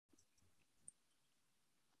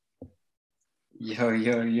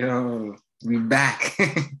Yo. We back.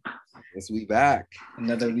 Yes, we back.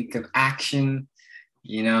 Another week of action.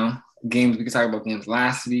 Games. We could talk about games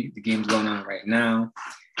last week. The game's going on right now.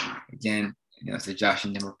 Again, it's the Josh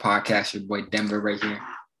and Denver podcast. Your boy Denver right here.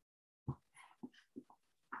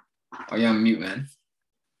 Oh, you're on mute, man.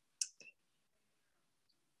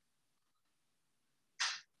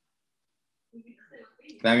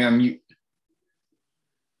 Let me on mute.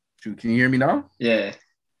 Can you hear me now? Yeah.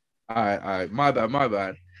 All right. My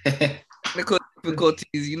bad. Technical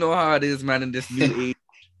difficulties. You know how it is, man, in this new age.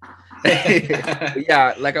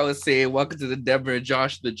 Yeah, like I was saying, welcome to the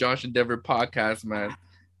Josh and Denver podcast, man.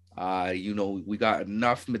 We got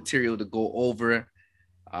enough material to go over.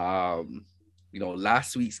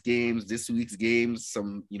 Last week's games, this week's games,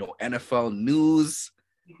 some NFL news.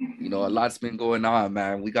 A lot's been going on,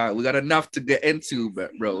 man. We got enough to get into,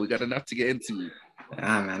 bro. We got enough to get into.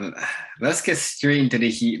 Man. Let's get straight into the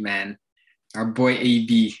heat, man. Our boy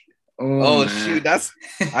AB. Oh shoot, that's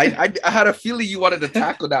I had a feeling you wanted to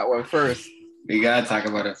tackle that one first. We gotta talk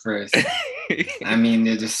about it first. I mean,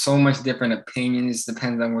 there's just so much different opinions.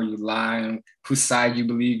 Depends on where you lie and whose side you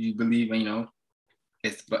believe.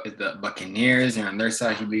 It's the Buccaneers, and on their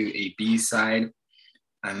side, you believe AB's side.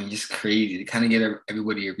 I mean, just crazy. To kind of give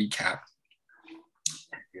everybody a recap.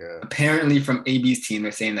 Yeah. Apparently, from AB's team,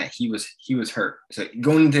 they're saying that he was hurt. So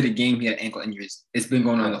going into the game, he had ankle injuries. It's been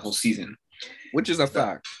going on the whole season, which is a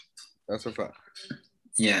fact. That's a fact.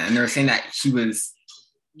 Yeah, and they're saying that he was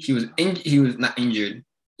not injured.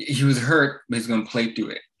 He was hurt, but he's going to play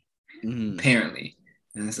through it. Mm-hmm. Apparently,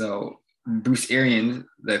 and so Bruce Arians,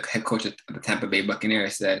 the head coach of the Tampa Bay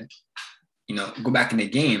Buccaneers, said, go back in the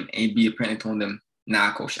game. AB apparently told him,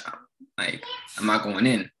 "Nah, coach, I'm not going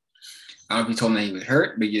in." I don't know if he told him that he was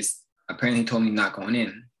hurt, but apparently he told me not going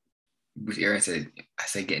in. Bruce Arians said, "I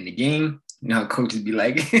said get in the game." You know how coaches be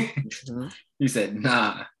like. Mm-hmm. He said,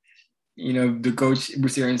 "Nah." The coach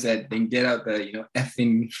Bruce Arians said, "Then get out the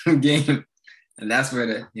effing game," and that's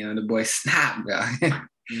where the boy snapped, bro.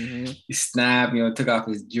 Mm-hmm. He snapped, took off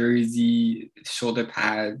his jersey, shoulder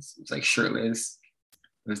pads, was like shirtless.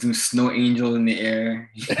 He was doing snow angel in the air,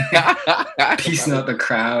 piecing out the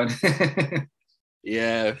crowd.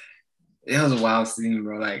 Yeah. It was a wild scene,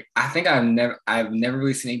 bro. Like, I think I've never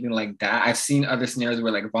really seen anything like that. I've seen other scenarios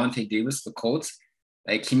where, like, Vontae Davis, the Colts,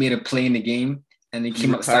 like, he made a play in the game and they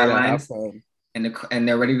came up sidelines and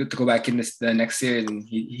they're ready to go back in the next series. And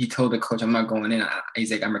he told the coach, "I'm not going in."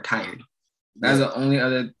 He's like, "I'm retired." That's the only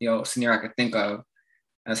other scenario I could think of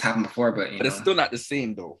that's happened before, but it's still not the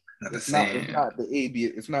same though. It's not the AB.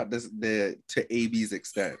 It's not the to AB's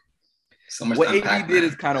extent. So much what AB did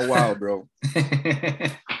is kind of wild, bro.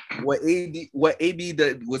 What AB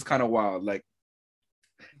did was kind of wild. Like,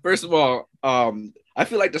 first of all, I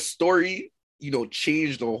feel like the story,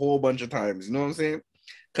 changed a whole bunch of times. You know what I'm saying?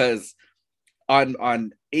 Because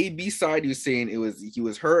on AB side, he was saying he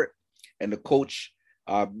was hurt, and the coach,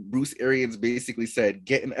 Bruce Arians, basically said,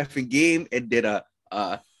 "Get an effing game," and did a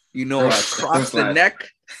across the neck,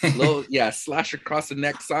 slash across the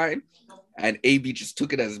neck sign, and AB just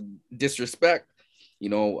took it as disrespect.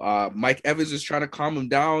 Mike Evans was trying to calm him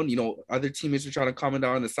down. Other teammates were trying to calm him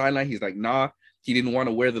down on the sideline. He's like, nah, he didn't want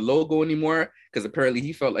to wear the logo anymore because apparently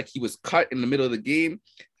he felt like he was cut in the middle of the game,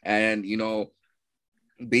 and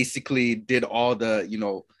basically did all the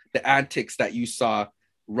the antics that you saw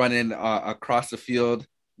running across the field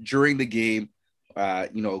during the game.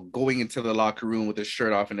 Going into the locker room with his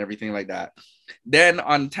shirt off and everything like that. Then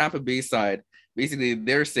on Tampa Bay side, basically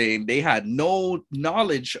they're saying they had no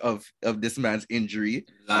knowledge of this man's injury.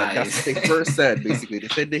 That's what they first said. Basically, they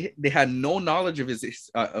said they had no knowledge of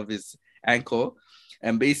his ankle,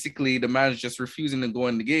 and basically the man's just refusing to go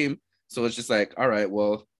in the game. So it's just like, all right,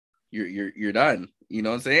 well, you're done. You know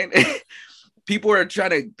what I'm saying?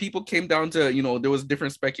 People came down to, there was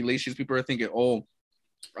different speculations. People are thinking,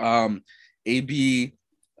 AB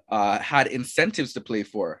had incentives to play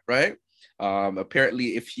for, right?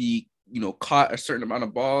 Apparently, if he, caught a certain amount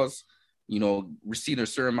of balls, received a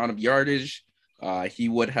certain amount of yardage, he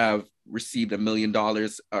would have received $1 million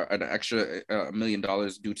or an extra $1 million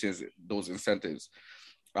due to those incentives.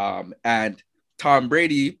 And Tom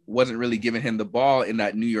Brady wasn't really giving him the ball in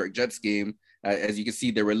that New York Jets game. As you can see,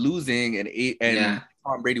 they were losing, and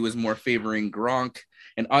Tom Brady was more favoring Gronk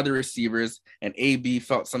and other receivers, and AB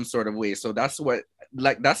felt some sort of way. So that's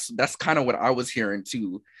kind of what I was hearing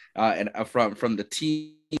too, and from the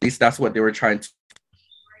team, at least that's what they were trying to,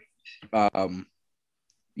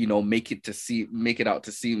 make it out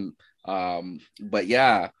to seem. But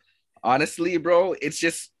yeah, Honestly, bro, it's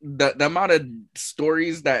just the amount of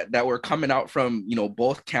stories that were coming out from, you know,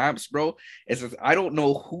 both camps, bro. It's just, I don't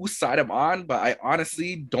know whose side I'm on, but I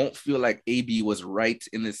honestly don't feel like AB was right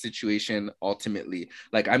in this situation ultimately.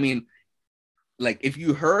 Like, I mean, like if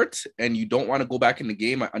you hurt and you don't want to go back in the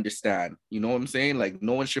game, I understand. You know what I'm saying? Like,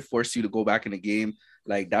 no one should force you to go back in the game.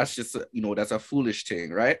 Like, that's just, you know, that's a foolish thing,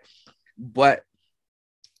 right? But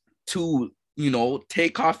to, you know,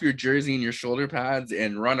 take off your jersey and your shoulder pads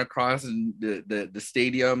and run across the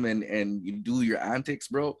stadium and you do your antics,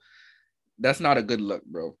 bro, that's not a good look,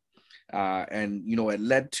 bro. And you know, it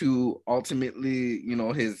led to ultimately, you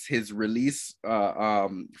know, his release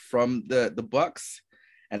from the Bucks.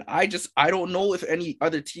 And I don't know if any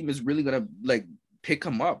other team is really gonna like pick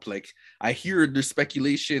him up. Like, I hear the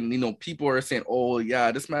speculation, you know, people are saying, oh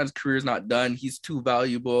yeah, this man's career is not done, he's too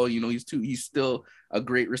valuable, you know, he's still a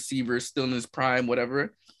great receiver, still in his prime,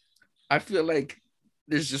 whatever. I feel like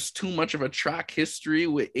there's just too much of a track history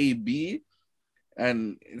with AB,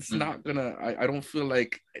 and it's not gonna, I don't feel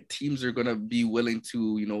like teams are gonna be willing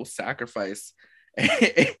to, you know, sacrifice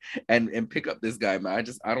and pick up this guy, man.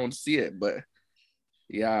 I don't see it. But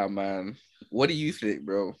yeah, man, what do you think,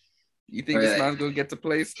 bro? You think this man's gonna get to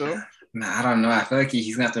play still? Man, I don't know. I feel like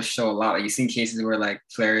he's gonna have to show a lot. Like, you've seen cases where like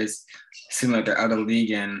players seem like they're out of the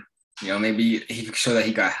league, and you know, maybe he could show that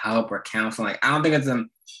he got help or counseling. Like, I don't think it's what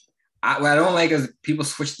I don't like is people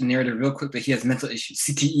switch the narrative real quick that he has mental issues,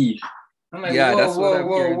 CTE. I'm like, yeah,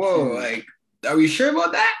 whoa. Like, are we sure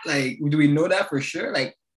about that? Like, do we know that for sure?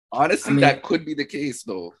 Like, honestly, I mean, that could be the case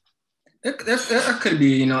though. There could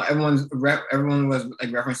be, you know, everyone was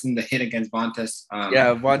like referencing the hit against Vontaze.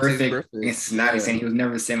 Vontaze against Cincinnati, saying he was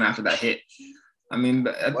never the same after that hit. I mean,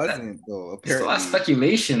 but though. Apparently, it's a lot of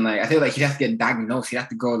speculation. Like, I feel like he'd have to get diagnosed. He'd have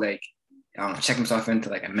to go like, I don't know, check himself into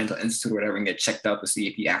like a mental institute or whatever, and get checked out to see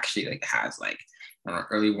if he actually like has like, I don't know,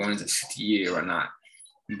 early warnings of CTE or not.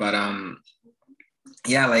 But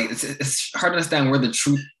yeah, like it's hard to understand where the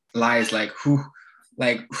truth lies. Like who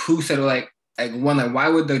said like one, like why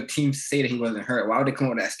would the team say that he wasn't hurt? Why would they come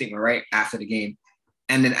up with that statement right after the game?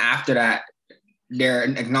 And then after that, they're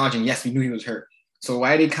acknowledging, yes, we knew he was hurt. So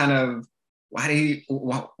why they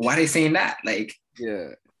saying that? Like, yeah,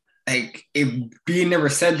 like if B never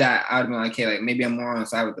said that, I'd be like, okay, like maybe I'm more on the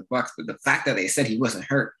side with the Bucks. But the fact that they said he wasn't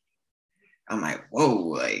hurt, I'm like, whoa,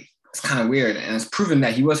 like it's kind of weird. And it's proven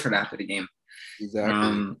that he was hurt after the game.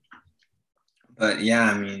 Exactly. But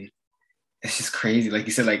yeah, I mean, it's just crazy. Like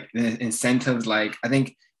you said, like the incentives, like I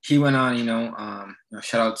think he went on,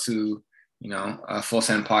 shout out to, Full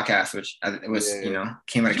Send Podcast, which it was,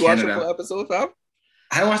 came out of Canada. Did you watch a full episode, fam?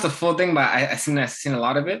 I didn't watch the full thing, but I've seen a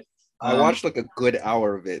lot of it. I watched like a good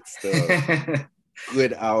hour of it still.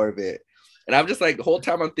 Good hour of it. And I'm just like, the whole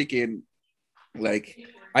time I'm thinking, like,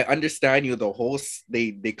 I understand you. The hosts,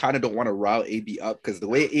 they kind of don't want to rile AB up because the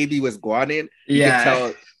way AB was going in, you can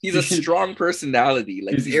tell he's a strong personality.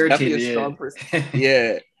 Like, he's irritated, definitely a strong person.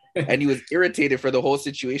 Yeah. And he was irritated for the whole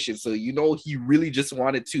situation. So, he really just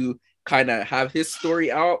wanted to kind of have his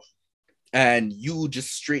story out and you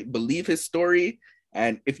just straight believe his story.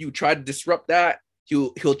 And if you try to disrupt that,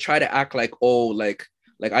 he'll try to act like, oh, like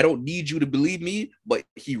I don't need you to believe me, but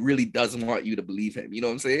he really doesn't want you to believe him. You know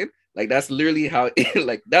what I'm saying? Like, that's literally how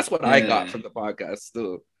that's what I got from the podcast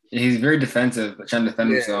still. He's very defensive, trying to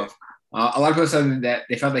defend himself. A lot of people said that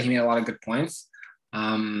they felt that he made a lot of good points.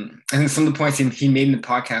 I think some of the points he made in the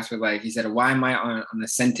podcast were like, he said, why am I on an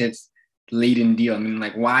incentive-laden deal? I mean,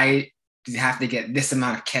 like, why do you have to get this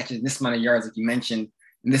amount of catches, this amount of yards, like you mentioned,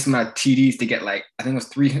 and this amount of TDs to get like, I think it was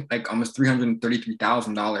almost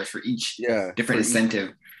 $333,000 for each different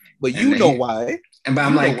incentive. But you know why. But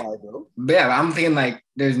I'm like, why, but yeah, I'm thinking like,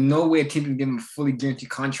 there's no way a team can give him a fully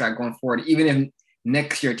guaranteed contract going forward. Even if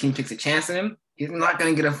next year a team takes a chance on him, he's not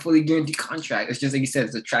going to get a fully guaranteed contract. It's just like you said,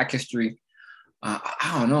 it's a track history.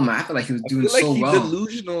 I don't know, man. I feel like he was doing so well. He's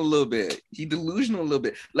delusional a little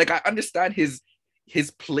bit. Like, I understand his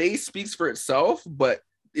play speaks for itself, but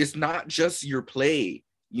it's not just your play.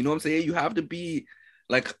 You know what I'm saying? You have to be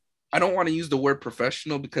like, I don't want to use the word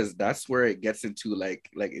professional because that's where it gets into like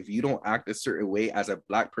if you don't act a certain way as a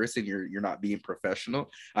Black person, you're not being professional.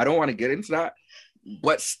 I don't want to get into that,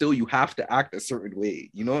 but still you have to act a certain way.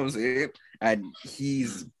 You know what I'm saying? And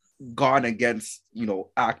he's gone against,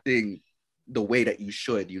 acting the way that you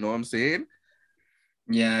should. You know what I'm saying?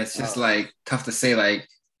 Yeah, it's just like tough to say. Like,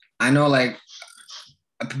 I know like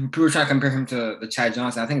people try to compare him to the Chad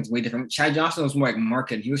Johnson. I think it's way different. Chad Johnson was more like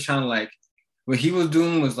marketing. He was trying to like, what he was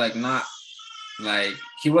doing was like not like,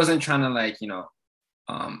 he wasn't trying to like,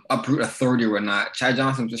 uproot authority or whatnot. Chad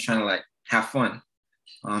Johnson was just trying to like have fun.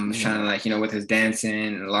 Trying to like, with his dancing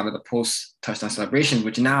and a lot of the post touchdown celebrations,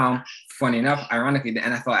 which now, funny enough, ironically, the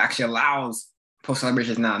NFL actually allows post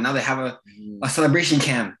celebrations now. Now they have a celebration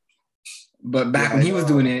cam. But back when he was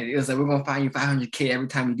doing it, it was like, we're going to fine you $500K every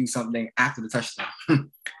time you do something after the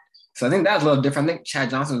touchdown. So I think that's a little different. I think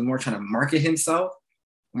Chad Johnson was more trying to market himself,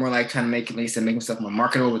 more like trying to make himself more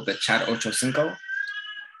marketable with the Chad Ochocinco.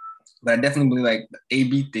 But I definitely believe like the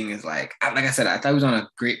AB thing is like I said, I thought he was on a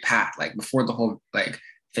great path. Like before the whole like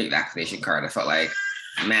fake activation card, I felt like,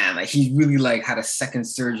 man, like he really like had a second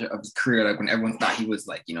surge of his career. Like when everyone thought he was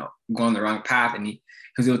like, going the wrong path, and he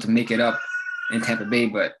was able to make it up in Tampa Bay,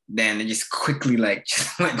 but then it just quickly like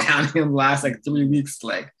just went downhill the last like 3 weeks.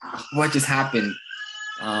 Like what just happened?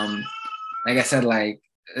 Like I said, like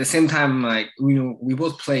at the same time, like we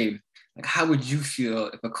both played. Like, how would you feel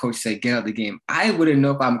if a coach said, get out of the game? I wouldn't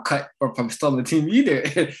know if I'm cut or if I'm still on the team either.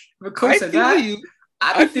 If a coach said that,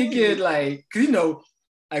 I'd be thinking, like, because,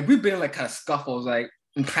 like, we've been in, like, kind of scuffles, like,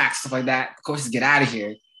 in practice, stuff like that. Coaches get out of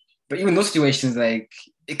here. But even those situations, like,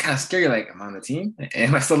 it kind of scare you, like, am I on the team?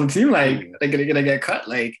 Am I still on the team? Like, gonna get cut?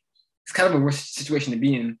 Like, it's kind of a worse situation to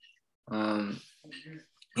be in. I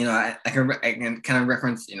can kind of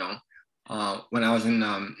reference, when I was playing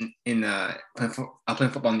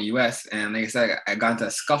football in the U.S. and like I said, I got into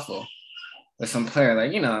a scuffle with some player,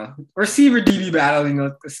 like receiver DB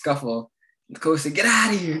battle, a scuffle. The coach said, "Get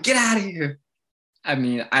out of here! Get out of here!" I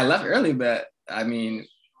mean, I left early, but I mean,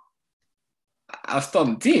 I was still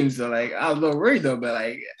on the team, so like I was a little worried though. But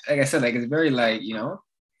like I said, like it's very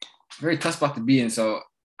very tough spot to be in. So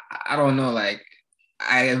I don't know, like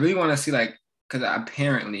I really want to see because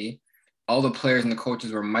apparently all the players and the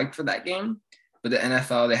coaches were mic'd for that game, but the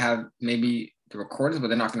NFL, they have maybe the recordings, but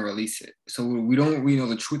they're not going to release it. So we don't really know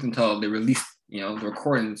the truth until they release, the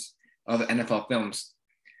recordings of the NFL films.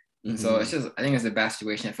 And so it's just, I think it's a bad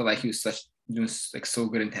situation. I feel like he was doing so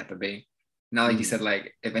good in Tampa Bay. Now, like you said,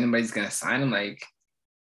 like if anybody's going to sign him, like,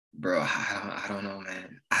 bro, I don't know,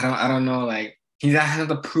 man. I don't know. Like he's had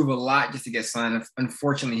to prove a lot just to get signed.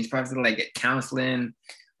 Unfortunately, he's probably going to get counseling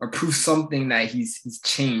or prove something that he's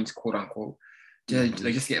changed, quote unquote,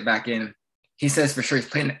 just get back in. He says for sure he's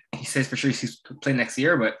playing. He says for sure he's playing next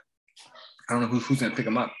year, but I don't know who's gonna pick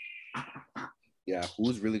him up. Yeah,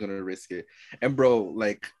 who's really gonna risk it? And bro,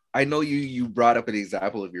 like I know you brought up an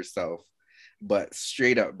example of yourself, but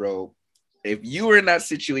straight up, bro, if you were in that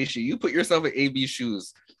situation, you put yourself in AB's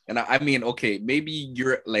shoes, and I mean, okay, maybe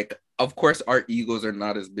you're like. Of course, our egos are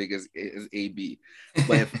not as big as AB.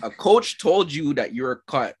 But if a coach told you that you're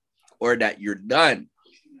cut or that you're done,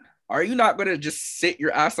 are you not going to just sit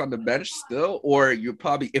your ass on the bench still? Or you're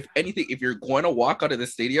probably, if anything, if you're going to walk out of the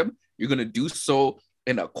stadium, you're going to do so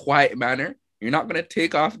in a quiet manner. You're not going to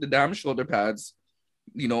take off the damn shoulder pads,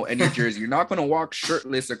 and your jersey. You're not going to walk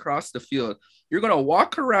shirtless across the field. You're going to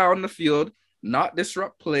walk around the field, not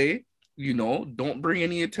disrupt play, don't bring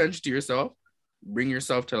any attention to yourself. Bring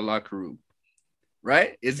yourself to the locker room,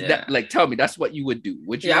 right? That like, tell me, that's what you would do?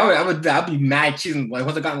 Would you? Yeah, I'd be mad cheesing. Like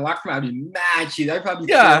once I got in the locker room, I'd be mad cheesing. I'd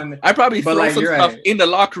probably throw some stuff in the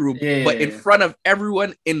locker room, but in front of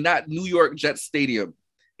everyone in that New York Jets stadium.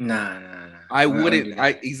 Nah. I wouldn't.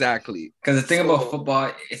 Exactly. Because the thing about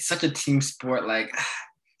football, it's such a team sport. Like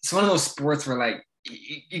it's one of those sports where like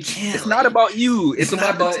you can't. It's not about you. It's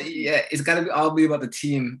not about it's got to all be about the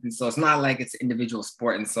team, and so it's not like it's an individual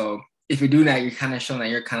sport, and so. If you're doing that, you're kind of showing that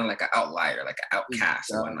you're kind of like an outlier, like an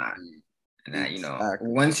outcast and whatnot. And that,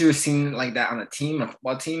 once you're seen like that on a team, a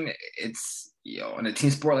football team, it's, on a team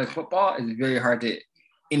sport like football, it's very hard to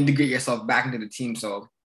integrate yourself back into the team. So,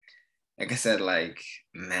 like I said, like,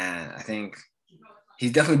 man, I think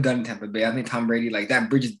he's definitely done in Tampa Bay. I think Tom Brady, like that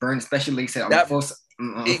bridge is burned, especially like said on the full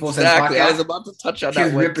exactly. Podcast, I was about to touch on that.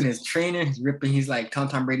 He's ripping his trainer. He's like telling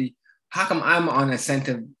Tom Brady, how come I'm on an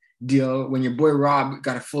incentive deal when your boy Rob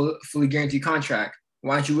got a fully guaranteed contract?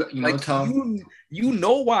 Why don't you tell him? You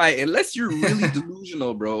know why? Unless you're really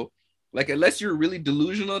delusional, bro. Like unless you're really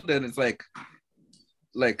delusional, then it's like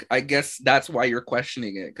I guess that's why you're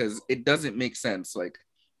questioning it, because it doesn't make sense. Like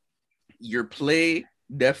your play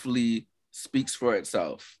definitely speaks for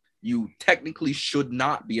itself. You technically should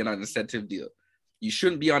not be on an incentive deal. You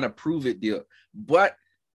shouldn't be on a prove it deal. But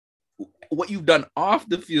what you've done off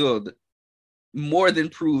the field more than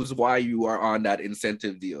proves why you are on that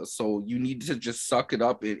incentive deal. So you need to just suck it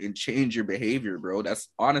up and change your behavior, bro. That's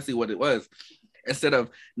honestly what it was. Instead of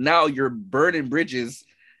now you're burning bridges.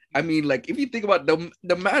 I mean, like if you think about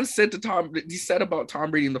the man said to Tom, he said about Tom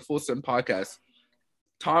Brady in the Full Send podcast,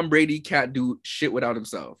 Tom Brady can't do shit without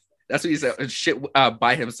himself. That's what he said. Shit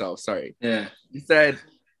by himself. Sorry. Yeah. He said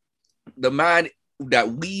the man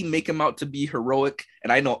that we make him out to be heroic.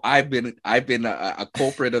 And I know I've been a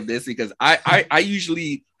culprit of this because I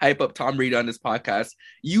usually hype up Tom Brady on this podcast.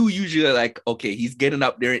 You usually are like, okay, he's getting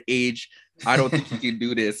up there in age. I don't think he can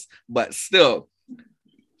do this, but still,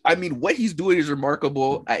 I mean, what he's doing is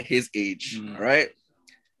remarkable at his age, right?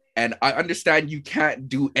 And I understand you can't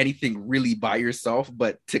do anything really by yourself,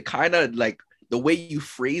 but to kind of like the way you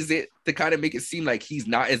phrase it to kind of make it seem like he's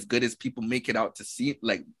not as good as people make it out to seem,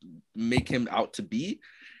 like make him out to be.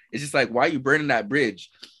 It's just like, why are you burning that bridge?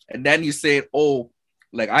 And then you say, oh,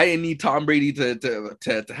 like I didn't need Tom Brady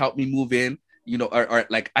to help me move in, you know, or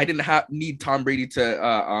like I didn't need Tom Brady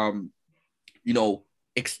to, you know,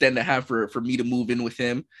 extend the hand for me to move in with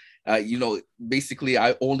him. You know, basically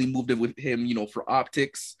I only moved in with him, you know, for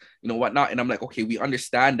optics, you know, whatnot. And I'm like, okay, we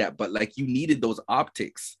understand that, but like you needed those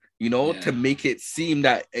optics, you know, to make it seem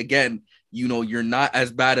that, again, you know, you're not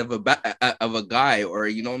as bad of a guy, or,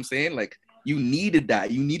 you know what I'm saying? Like you needed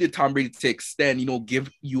that. You needed Tom Brady to extend, you know,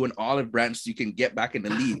 give you an olive branch so you can get back in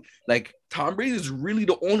the league. Like Tom Brady is really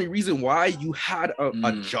the only reason why you had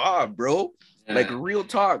a job, bro. Yeah. Like real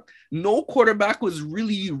talk. No quarterback was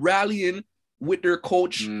really rallying with their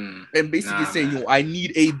coach and basically saying, yo, I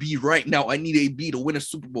need AB right now. I need AB to win a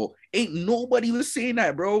Super Bowl. Ain't nobody was saying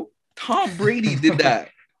that, bro. Tom Brady did that.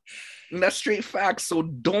 And that's straight facts. So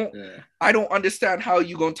I don't understand how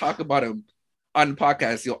you gonna talk about him on the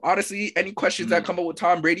podcast. Yo, honestly, any questions that come up with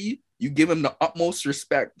Tom Brady, you give him the utmost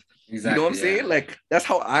respect. Exactly, you know what I'm saying? Like, that's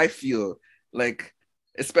how I feel. Like,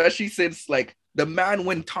 especially since, like, the man,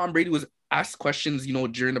 when Tom Brady was asked questions, you know,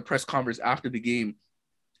 during the press conference after the game,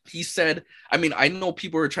 he said, I mean, I know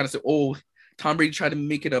people are trying to say, oh, Tom Brady tried to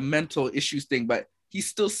make it a mental issues thing, but he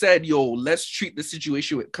still said, yo, let's treat the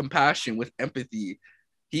situation with compassion, with empathy.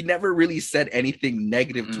 He never really said anything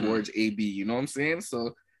negative towards AB, you know what I'm saying?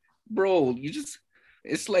 So, bro,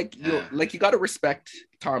 it's like, yo, like you got to respect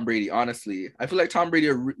Tom Brady, honestly. I feel like Tom Brady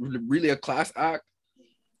really a class act.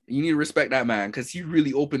 You need to respect that man because he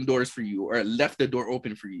really opened doors for you, or left the door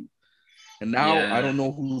open for you. And now I don't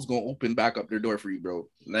know who's going to open back up their door for you, bro.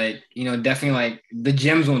 Like, you know, definitely like the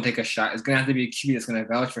gems won't take a shot. It's going to have to be a QB that's going to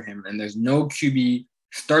vouch for him. And there's no starting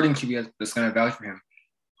QB that's going to vouch for him.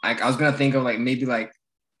 Like, I was going to think of like maybe like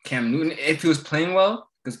Cam Newton if he was playing well,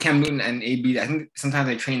 because Cam Newton and AB, I think sometimes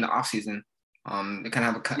they train in the offseason. They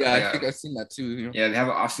kind of have I think I've seen that too. Yeah, they have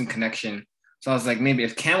an offseason connection. So I was like, maybe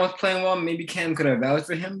if Cam was playing well, maybe Cam could have vouched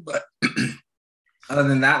for him. But other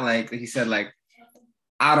than that, like he said, like,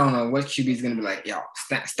 I don't know what QB is going to be like, yo,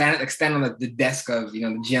 stand on the desk of, you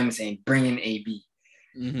know, the gym saying, bring in AB.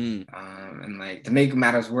 And like, to make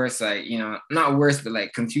matters worse, like, you know, not worse, but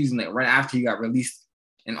like confusing, like right after he got released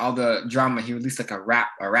and all the drama, he released like a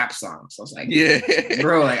rap song. So I was like,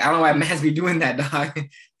 bro, like, I don't know why man's be doing that, dog.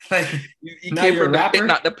 Like, you came from the pit,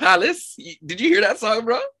 not the palace. Did you hear that song,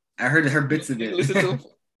 bro? I heard bits of it. Listen to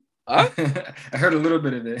Huh? I heard a little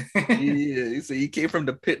bit of it. Yeah, so he came from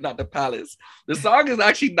the pit, not the palace. The song is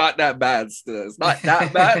actually not that bad still. It's not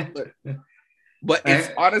that bad, but it's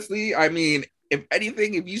honestly, I mean, if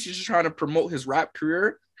anything, if he's just trying to promote his rap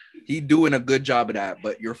career, he's doing a good job of that.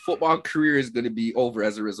 But your football career is going to be over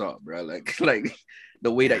as a result, bro. Like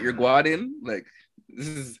the way that you're going in, like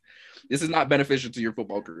this is not beneficial to your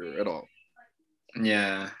football career at all.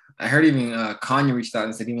 Yeah, I heard even Kanye reached out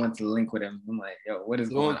and said he wanted to link with him. I'm like, yo, what is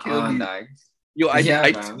going on, dog? Yo, I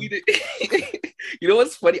tweeted. You know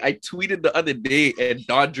what's funny? I tweeted the other day, and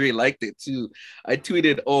Dondre liked it too. I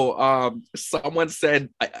tweeted, someone said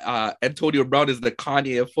Antonio Brown is the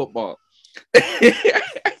Kanye of football,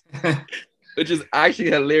 which is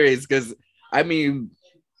actually hilarious because, I mean,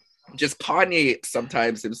 just Kanye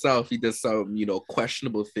sometimes himself, he does some, you know,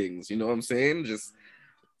 questionable things. You know what I'm saying? Just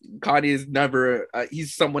Kanye is never,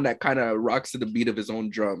 he's someone that kind of rocks to the beat of his own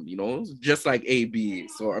drum, you know, just like AB.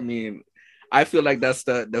 So, I mean, I feel like that's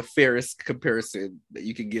the fairest comparison that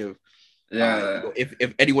you can give. Yeah.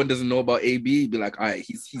 If anyone doesn't know about AB, be like, all right,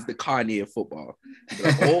 he's the Kanye of football.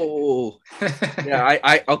 Like, oh, yeah,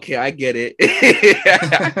 I get it.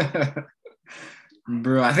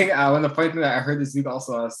 Bro, I think one of the funny thing that I heard this week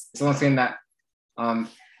also was someone saying that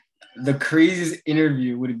the craziest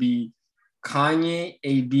interview would be Kanye,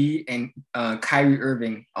 AB, and Kyrie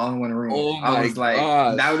Irving all in one room. Oh my I was like,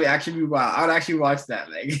 gosh. That would actually be wild. I would actually watch that.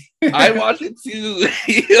 Like, I watch it too.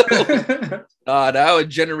 That would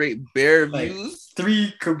generate bare views.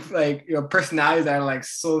 Three personalities that are like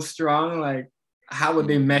so strong. Like, how would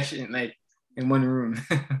they mesh in one room?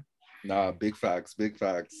 Nah, big facts.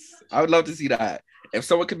 I would love to see that. If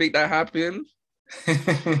someone could make that happen,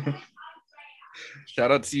 shout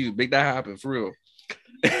out to you. Make that happen for real.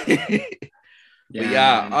 But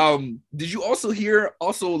yeah, did you also hear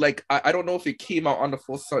like I don't know if it came out on the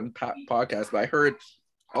Full Sun podcast, but I heard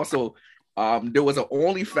also there was an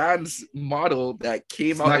OnlyFans model that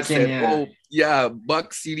came out and said, "Oh yeah,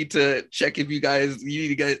 Bucks, you need to check if you guys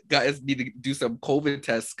need to do some COVID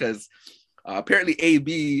tests because apparently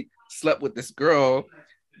AB slept with this girl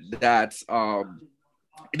that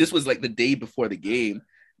this was like the day before the game."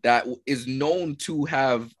 That is known to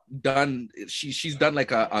have done, she's done like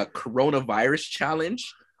a coronavirus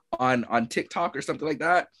challenge on TikTok or something like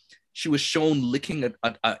that. She was shown licking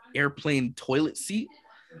a airplane toilet seat.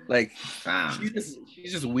 Like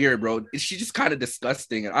she's just weird, bro. She's just kind of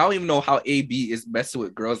disgusting. And I don't even know how AB is messing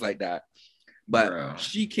with girls like that. But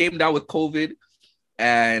she came down with COVID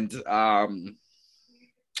and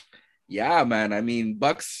yeah, man. I mean,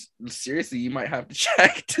 Bucks, seriously, you might have to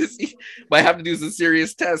check to see, might have to do some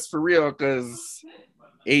serious tests for real because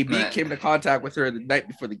AB came into contact with her the night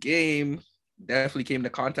before the game. Definitely came into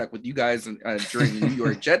contact with you guys during the New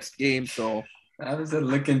York Jets game. So I was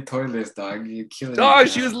licking toilets, dog. You killing dog.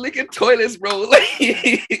 She was licking toilets, bro. Like,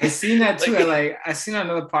 I seen that too. I seen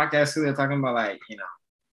another podcast too. They're talking about like, you know,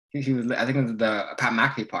 he was. I think it was the Pat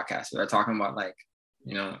McAfee podcast. They're talking about like,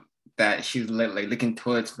 you know, that she was like licking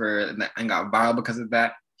toilets and got viral because of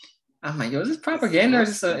that. I'm like, yo, is this propaganda or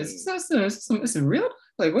is this real?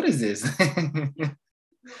 Like, what is this?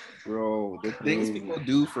 Bro, the things people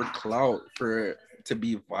do for clout to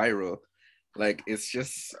be viral, like it's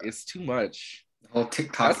too much. The whole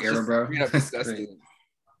TikTok era, bro. Disgusting.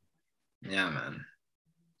 Yeah, man.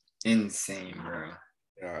 Insane, bro.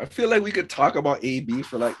 Yeah, I feel like we could talk about AB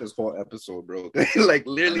for like this whole episode, bro. Like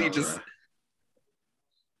literally just. Bro.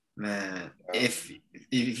 Man, if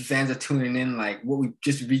fans are tuning in, like what we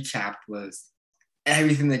just recapped was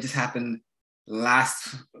everything that just happened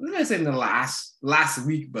last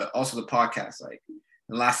week, but also the podcast, like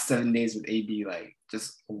the last 7 days with AB, like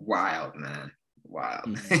just wild, man.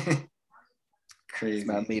 Wild. Mm-hmm. Crazy. This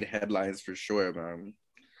man made headlines for sure, man.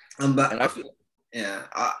 But and I feel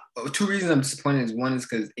two reasons I'm disappointed is one is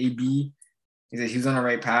because AB, he was on the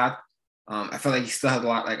right path. I felt like he still had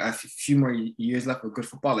a few more years left with good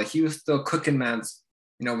football. Like he was still cooking man's,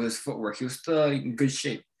 you know, with his footwork. He was still in good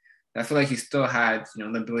shape. I feel like he still had, you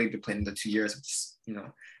know, the ability to play in the 2 years, which is, you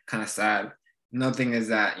know, kind of sad. Another thing is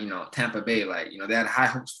that, you know, Tampa Bay, like, you know, they had high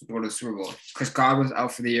hopes to go to the Super Bowl. Chris Godwin's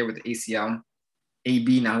out for the year with the ACL.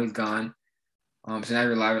 AB, now he's gone. So now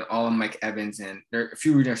you're relying on all of Mike Evans, and there are a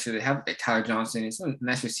few readers. So they have like Tyler Johnson and some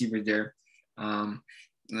nice receivers there. You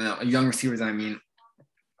know, young receivers, I mean.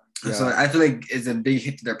 Yeah. So I feel like it's a big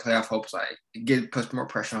hit to their playoff hopes. Like it puts more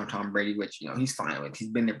pressure on Tom Brady, which, you know, he's fine with. He's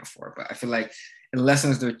been there before, but I feel like it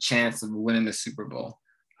lessens their chance of winning the Super Bowl,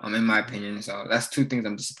 in my opinion. So that's two things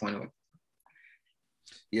I'm disappointed with.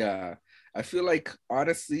 Yeah, I feel like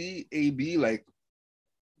honestly, AB like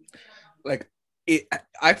it.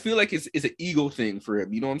 I feel like it's an ego thing for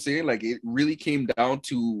him. You know what I'm saying? Like it really came down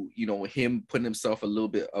to, you know, him putting himself a little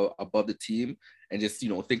bit above the team. And just, you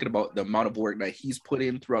know, thinking about the amount of work that he's put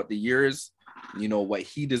in throughout the years, you know, what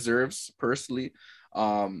he deserves personally.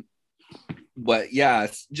 But yeah,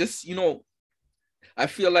 it's just, you know, I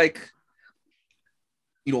feel like,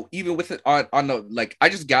 you know, even with it on the, like, I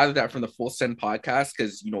just gathered that from the Full Send podcast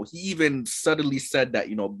because, you know, he even subtly said that,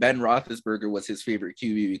 you know, Ben Roethlisberger was his favorite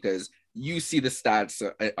QB because you see the stats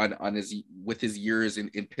on his, with his years in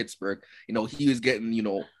Pittsburgh, you know, he was getting, you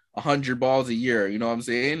know, 100 balls a year, you know what I'm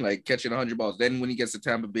saying? Like catching 100 balls. Then when he gets to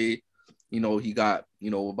Tampa Bay, you know, he got,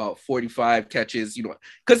 you know, about 45 catches, you know,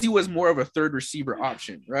 because he was more of a third receiver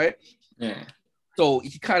option, right? Yeah. So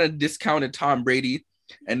he kind of discounted Tom Brady.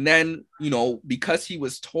 And then, you know, because he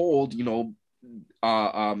was told, you know,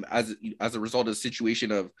 as a result of the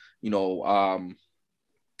situation of, you know,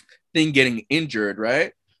 thing getting injured,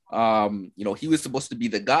 right? You know, he was supposed to be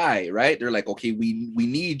the guy, right? They're like, okay, we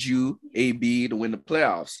need you, AB, to win the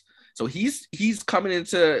playoffs. So he's coming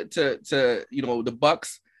into you know, the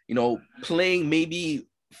Bucks, you know, playing maybe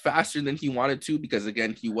faster than he wanted to because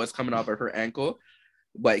again, he was coming off of her ankle,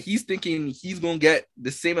 but he's thinking he's gonna get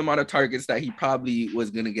the same amount of targets that he probably was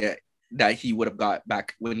gonna get that he would have got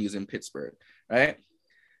back when he was in Pittsburgh, right?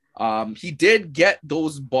 He did get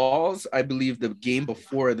those balls, I believe, the game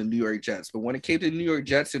before the New York Jets. But when it came to the New York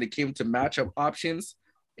Jets and it came to matchup options,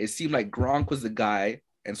 it seemed like Gronk was the guy.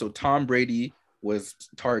 And so Tom Brady was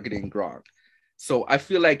targeting Gronk. So I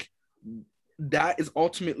feel like that is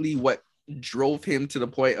ultimately what drove him to the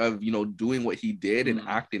point of, you know, doing what he did and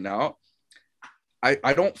acting out.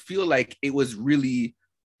 I don't feel like it was really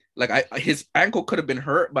like his ankle could have been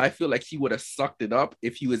hurt, but I feel like he would have sucked it up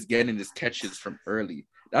if he was getting his catches from early.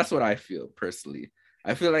 That's what I feel personally.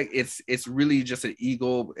 I feel like it's really just an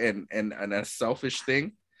ego and a selfish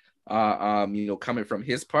thing, coming from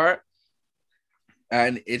his part.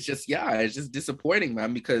 And it's just disappointing,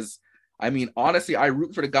 man, because I mean, honestly, I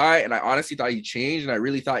root for the guy and I honestly thought he changed. And I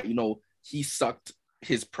really thought, he sucked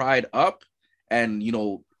his pride up and,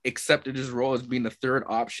 accepted his role as being the third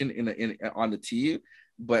option on the team.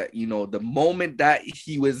 But, the moment that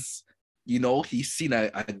he was, he's seen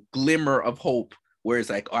a glimmer of hope where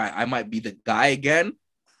it's like, all right, I might be the guy again.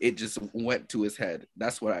 It just went to his head.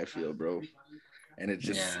 That's what I feel, bro. And it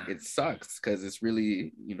just it sucks because it's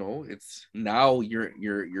really, it's now you're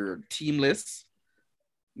teamless.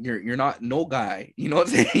 You're not no guy. You know what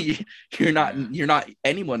I'm saying? You're not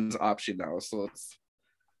anyone's option now. So it's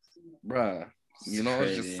bruh,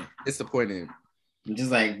 it's just disappointing.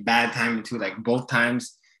 Just like bad timing too. Like both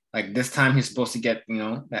times, like this time he's supposed to get,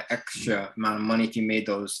 that extra amount of money if he made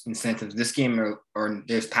those incentives. This game or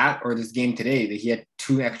there's this game today that he had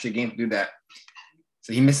 2 extra games to do that.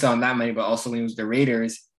 So he missed out on that money, but also when he was the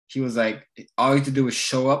Raiders, he was like, all he had to do was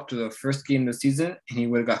show up to the first game of the season and he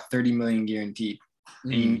would have got 30 million guaranteed.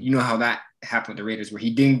 And you know how that happened with the Raiders, where he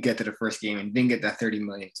didn't get to the first game and didn't get that 30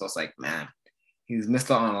 million. So it's like, man, he's missed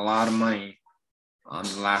out on a lot of money on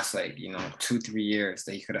the last 2-3 years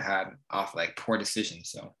that he could have had off poor decisions.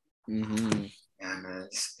 So yeah, man,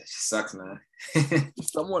 it just sucks, man.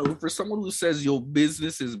 For someone who says your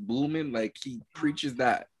business is booming, he preaches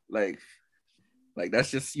that,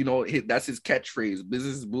 that's just, that's his catchphrase.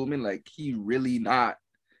 Business is booming. He really not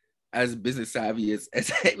as business savvy as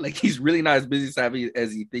he's really not as business savvy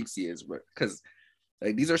as he thinks he is, but because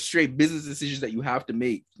these are straight business decisions that you have to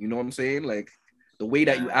make. You know what I'm saying? The way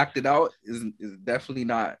that you acted out is definitely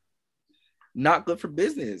not good for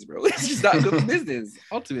business, bro. It's just not good for business,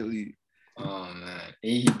 ultimately. Oh man,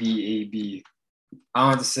 AB. I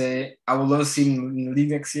want to say I would love to see him in the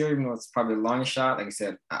league next year, even though it's probably a long shot. Like I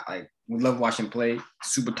said, we love watching him play.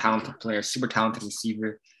 Super talented player, super talented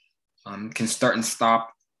receiver. Can start and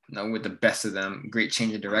stop, with the best of them. Great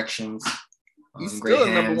change of directions. He's still a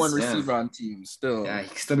number one receiver on teams. Still, yeah, he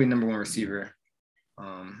can still be number one receiver.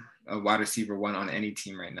 A wide receiver 1 on any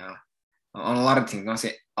team right now. On a lot of teams, I don't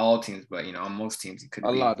say all teams, but on most teams, he could be.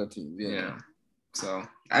 A lot of teams, yeah. So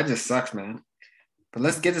that just sucks, man. But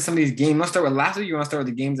let's get to some of these games. Let's start with last week. You want to start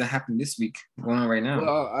with the games that happened this week going on right now?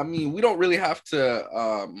 Well, I mean, we don't really have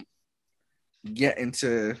to get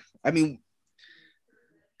into. I mean,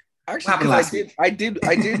 actually, I did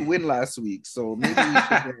win last week, so maybe we should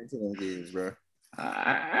get into those games, bro. All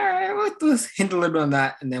right, let's hint a little bit on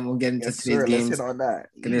that, and then we'll get into today's games. Let's hit on that.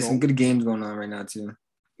 There's some good games going on right now too.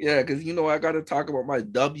 Yeah, because I got to talk about my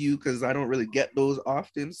W because I don't really get those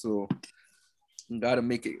often, so. Gotta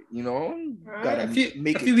make it, gotta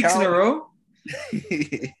make a few weeks in a row.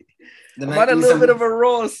 I'm on a little bit of a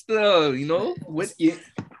roll still, What you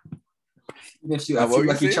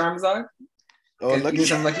Lucky Charms are? Oh, Lucky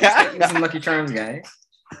some Lucky Charms, guy.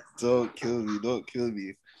 Don't kill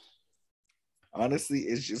me. Honestly,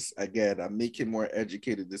 it's just I'm making more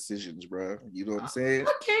educated decisions, bro. You know what I'm saying?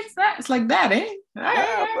 Okay, it's like that, eh?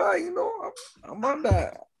 Yeah, but I'm on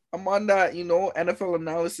that. NFL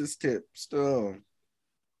analysis tip still.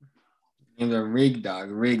 Games are rigged,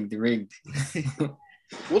 dog. Rigged.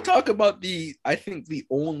 We'll talk about I think the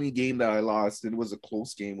only game that I lost, it was a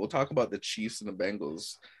close game. We'll talk about the Chiefs and the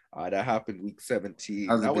Bengals. That happened week 17.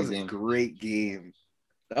 That was a great game.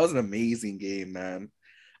 That was an amazing game, man.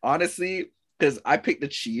 Honestly, because I picked the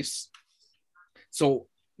Chiefs. So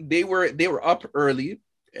they were up early,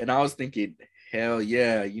 and I was thinking, hell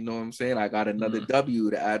yeah, you know what I'm saying? I got another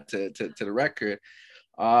W to add to the record.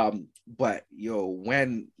 But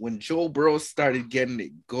when Joe Burrow started getting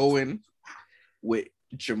it going with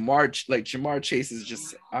Ja'Marr Chase is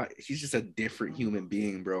just he's just a different human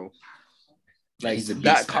being, bro.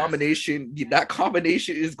 That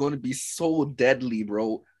combination is going to be so deadly,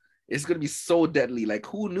 bro. It's going to be so deadly.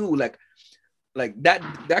 Who knew?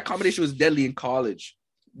 That combination was deadly in college,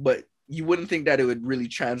 but you wouldn't think that it would really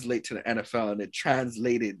translate to the NFL, and it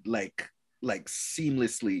translated like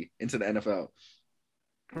seamlessly into the NFL.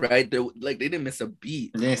 Right? They didn't miss a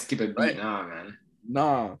beat. They didn't skip a beat, right? Nah, man.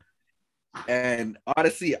 Nah. And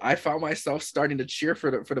honestly, I found myself starting to cheer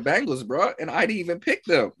for the Bengals, bro. And I didn't even pick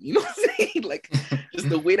them. You know what I'm saying? Just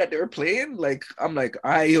the way that they were playing. I'm like,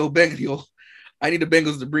 I need the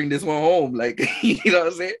Bengals to bring this one home. You know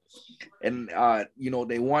what I'm saying? And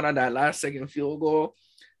they won on that last second field goal.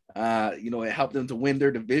 It helped them to win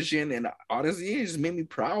their division. And honestly, it just made me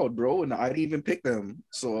proud, bro. And I didn't even pick them.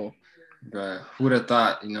 So, bro, who'd have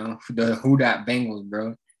thought? Who that Bengals,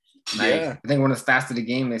 bro? Yeah. I think one of the stats of the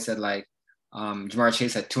game, they said Ja'Marr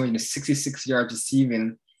Chase had 266 yards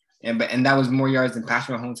receiving and that was more yards than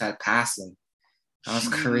Patrick Mahomes had passing. That was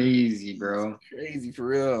crazy, bro. Crazy for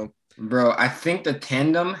real. Bro, I think the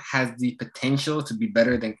tandem has the potential to be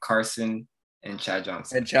better than Carson and Chad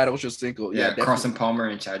Johnson. And Chad Ochocinco. Yeah, Carson Palmer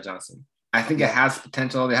and Chad Johnson. I think it has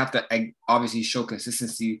potential. They have to obviously show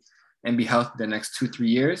consistency and be healthy the next 2-3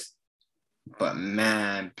 years. But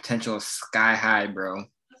man, potential is sky high, bro.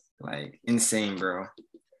 Like insane, bro.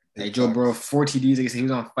 Like Joe Burrow, 4 TDs. Like I said, he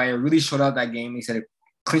was on fire. Really showed out that game. He said it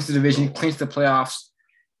clinched the division, clinched the playoffs.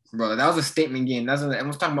 Bro, that was a statement game.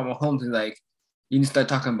 Everyone's talking about Mahomes. And like, you need to start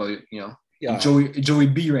talking about, Joey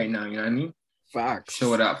B right now. You know what I mean? Facts.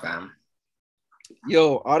 Show it up, fam.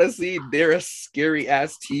 Yo, honestly, they're a scary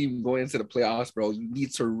ass team going into the playoffs, bro. You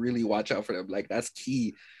need to really watch out for them. Like, that's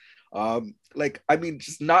key.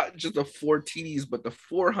 Just not just the 4 TDs, but the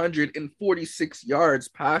 446 yards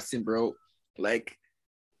passing, bro. Like,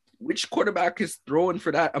 which quarterback is throwing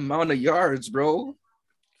for that amount of yards, bro?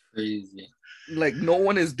 Crazy. Like, no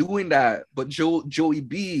one is doing that but Joey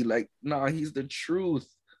B. Like, nah, he's the truth.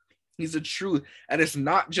 He's the truth. And it's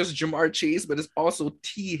not just Jamar Chase, but it's also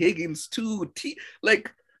T. Higgins too. T.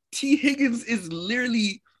 Higgins is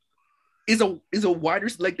literally is a wide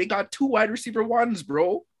receiver. Like, they got 2 wide receiver ones,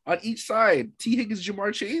 bro, on each side. T. Higgins,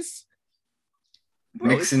 Jamar Chase. Bro,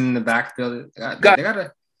 mixing in the backfield. They got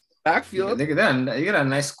a backfield. They got a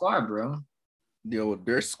nice squad, bro. Yo,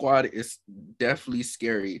 their squad is definitely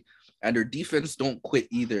scary. And their defense don't quit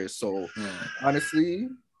either. So honestly,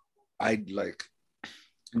 I'd like.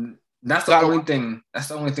 That's the only thing. That's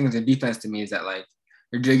the only thing with the defense to me is that, like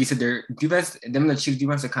you said, their defense, them and the Chiefs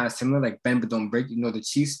defense are kind of similar. Like bend but don't break. You know, the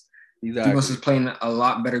Chiefs defense was playing a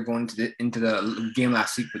lot better going into the game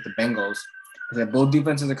last week with the Bengals. Like both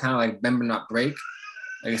defenses are kind of like bend but not break.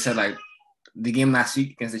 Like I said, like the game last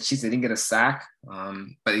week against the Chiefs, they didn't get a sack.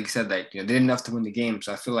 But like you said, like they did enough to win the game.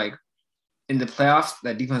 So I feel like in the playoffs,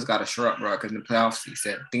 that defense got to shore up, bro. Because in the playoffs, you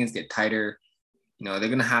said things get tighter. They're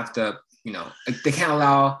gonna have to. They can't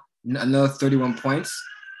allow another 31 points.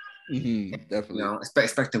 Mm-hmm, definitely.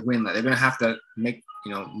 Expect to win. Like they're gonna have to make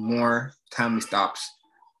more timely stops.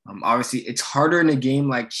 Obviously, it's harder in a game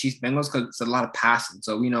like Chiefs Bengals because it's a lot of passing.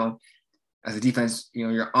 So as a defense,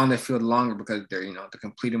 you're on the field longer because they're they're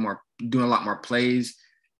completing more, doing a lot more plays,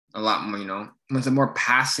 a lot more. When it's a more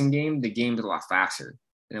passing game, the game's a lot faster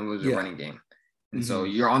than it was a running game, and so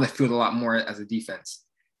you're on the field a lot more as a defense.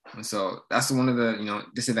 And so that's one of the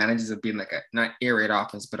disadvantages of being like a not air raid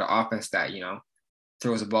offense, but an offense that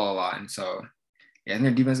throws the ball a lot. And so and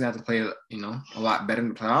their defense gonna have to play a lot better in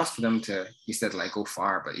the playoffs for them to, he said, like go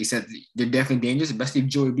far. But he said they're definitely dangerous, especially if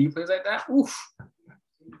Joey B plays like that. Oof.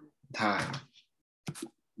 Time.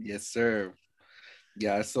 Yes, sir.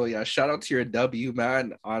 Yeah. So shout out to your W,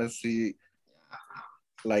 man. Honestly,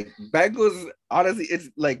 like Bengals. Honestly, it's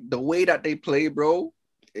like the way that they play, bro.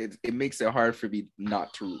 It makes it hard for me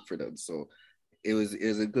not to root for them. So it was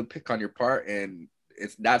a good pick on your part, and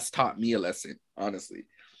that's taught me a lesson, honestly.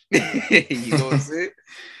 You know what I'm saying?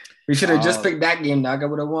 We should have just picked that game, dog. I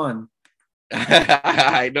would have won.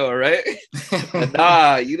 I know, right?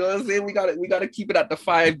 Nah, you know what I'm saying? We gotta keep it at the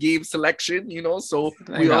 5-game selection, So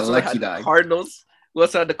we also had the Cardinals. We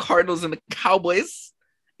also had the Cardinals and the Cowboys.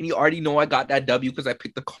 And you already know I got that W because I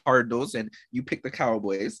picked the Cardinals and you picked the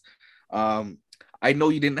Cowboys. I know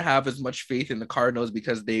you didn't have as much faith in the Cardinals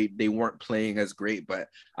because they weren't playing as great, but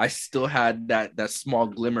I still had that small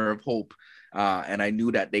glimmer of hope. And I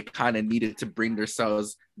knew that they kind of needed to bring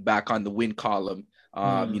themselves back on the win column,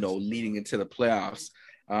 leading into the playoffs.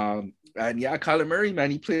 And Kyler Murray,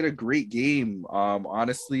 man, he played a great game.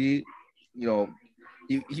 Honestly, he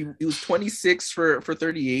was 26 for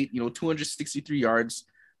 38, 263 yards.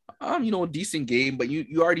 Decent game, but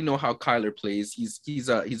you already know how Kyler plays. He's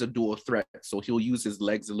a dual threat, so he'll use his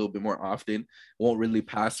legs a little bit more often. Won't really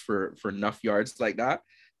pass for enough yards like that.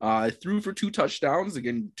 Threw for 2 touchdowns,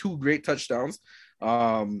 again, 2 great touchdowns.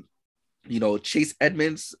 Chase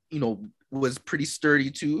Edmonds, was pretty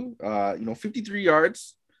sturdy too. 53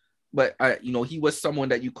 yards, but he was someone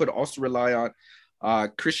that you could also rely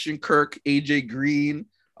on. Christian Kirk, AJ Green.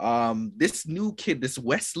 This new kid, this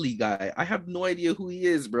Wesley guy, I have no idea who he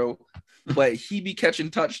is, bro, but he be catching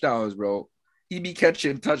touchdowns, bro. He be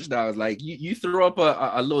catching touchdowns. Like you throw up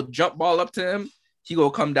a little jump ball up to him, he gonna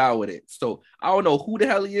come down with it. So I don't know who the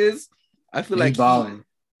hell he is. I feel like balling,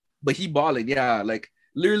 but he balling. Yeah, like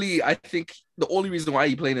literally, I think the only reason why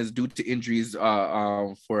he playing is due to injuries.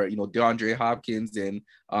 For DeAndre Hopkins and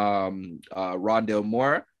Rondale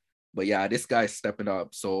Moore. But yeah, this guy's stepping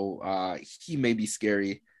up, so he may be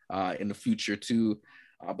scary in the future too.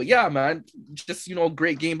 But yeah, man, just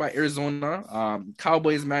great game by Arizona.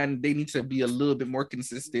 Cowboys, man, they need to be a little bit more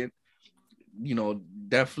consistent.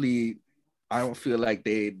 definitely, I don't feel like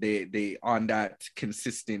they on that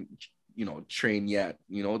consistent, train yet.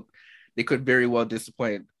 They could very well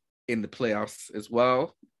disappoint in the playoffs as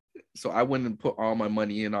well. So I wouldn't put all my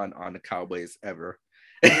money in on the Cowboys ever.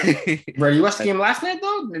 Bro, you watched the game last night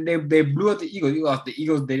though? They blew out the Eagles. The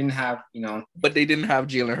Eagles, they didn't have, but they didn't have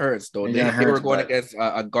Jalen Hurts though. They were going against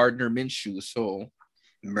a Gardner Minshew, so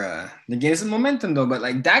bruh, they gained some momentum though. But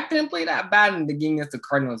like Dak didn't play that bad in the game against the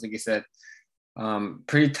Cardinals, like you said.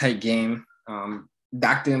 Pretty tight game.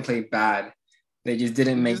 Dak didn't play bad. They just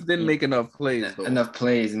didn't make enough plays. Enough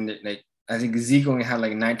plays, and like I think Zeke only had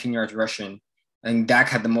like 19 yards rushing, and Dak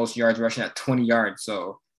had the most yards rushing at 20 yards.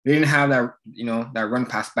 So they didn't have that, that run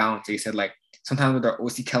pass balance. They said like sometimes with their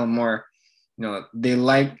OC Kellen Moore, they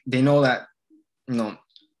know that,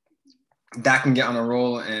 Dak can get on a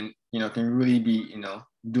roll and can really be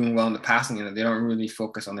doing well in the passing. They don't really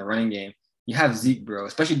focus on the running game. You have Zeke, bro,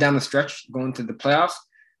 especially down the stretch going to the playoffs.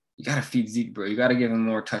 You gotta feed Zeke, bro. You gotta give him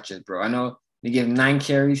more touches, bro. I know they gave him 9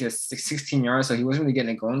 carries, he has 16 yards, so he wasn't really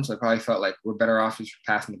getting it going. So I probably felt like we're better off just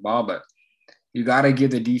passing the ball. But you gotta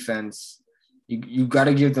give the defense, you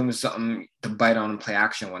gotta give them something to bite on and play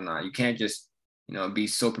action and whatnot. You can't just be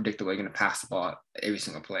so predictable. You're gonna pass the ball every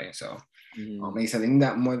single play. So like I said, they need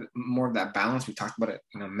that more of that balance. We talked about it,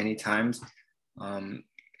 many times.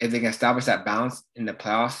 If they can establish that balance in the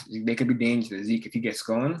playoffs, they could be dangerous to Zeke if he gets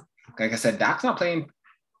going. Like I said, Dak's not playing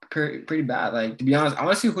pretty bad. Like, to be honest, I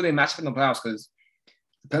want to see who they match up in the playoffs, because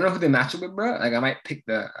depending on who they match up with, bro, like I might pick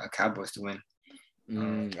the Cowboys to win.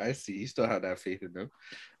 I see. You still have that faith in them.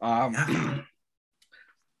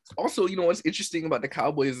 Also, what's interesting about the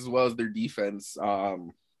Cowboys as well as their defense,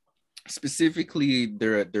 specifically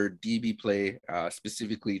their DB play,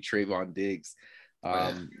 specifically Trayvon Diggs.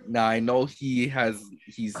 Now I know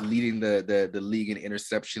he's leading the league in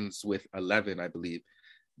interceptions with 11, I believe,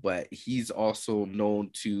 but he's also known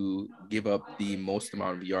to give up the most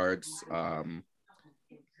amount of yards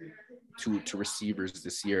to receivers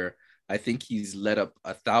this year. I think he's led up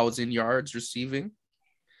 1,000 yards receiving,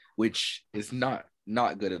 which is not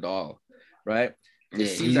good at all, right? It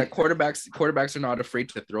seems that quarterbacks are not afraid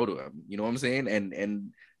to throw to him. You know what I'm saying?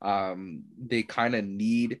 And they kind of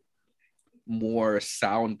need more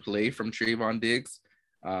sound play from Trayvon Diggs.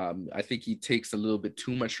 I think he takes a little bit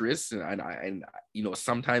too much risk, and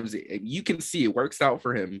sometimes you can see it works out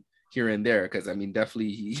for him here and there, because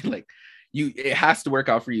definitely it has to work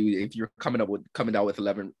out for you if you're coming out with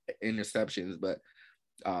 11 interceptions, but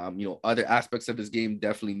other aspects of his game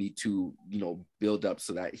definitely need to build up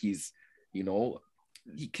so that he's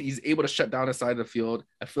he's able to shut down the side of the field.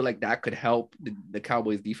 I feel like that could help the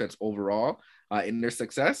Cowboys defense overall in their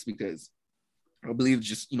success, because I believe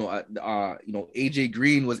just AJ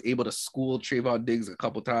Green was able to school Trayvon Diggs a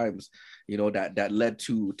couple times, that led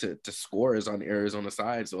to scores on the Arizona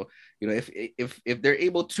side. So if they're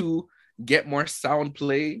able to get more sound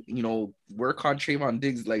play, work on Trayvon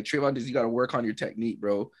Diggs. Like Trayvon Diggs, you got to work on your technique,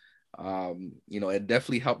 bro. It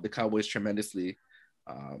definitely helped the Cowboys tremendously.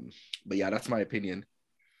 But yeah, that's my opinion.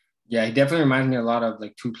 Yeah, he definitely reminds me a lot of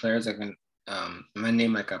like two players that can my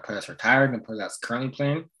name like a player that's retired and a player that's currently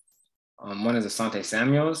playing. One is Asante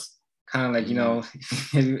Samuels, kind of like,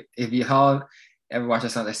 if you all ever watched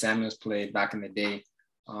Asante Samuels play back in the day,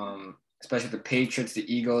 especially the Patriots,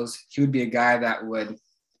 the Eagles, he would be a guy that would,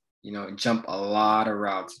 jump a lot of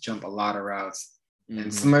routes.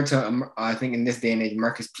 And similar to, I think in this day and age,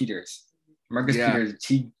 Marcus Peters,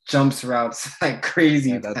 he jumps routes like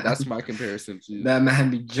crazy. Yeah, that's my comparison too. That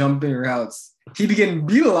man be jumping routes. He be getting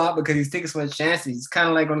beat a lot because he's taking so much chances. He's kind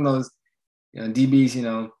of like one of those,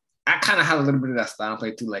 DBs, I kind of have a little bit of that style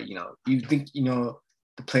play too. Like, you think, the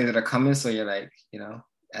plays that are coming. So you're like,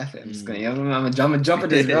 F it. I'm just going to jump at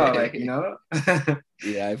this route. Like,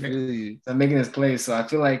 Yeah, I feel you. So I'm making this play. So I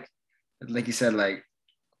feel like you said, like,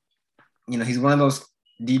 he's one of those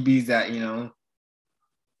DBs that,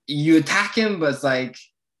 you attack him, but it's like,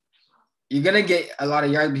 you're going to get a lot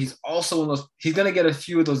of yards, but he's also one of those, he's going to get a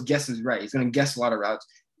few of those guesses right. He's going to guess a lot of routes,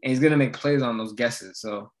 and he's going to make plays on those guesses.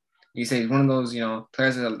 So you say he's one of those,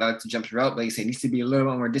 players that like to jump route, but you say he needs to be a little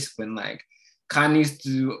bit more disciplined. Like, kind of needs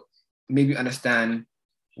to maybe understand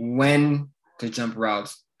when to jump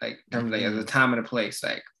routes, like in terms of like the time and the place.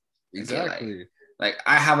 Like, exactly. Like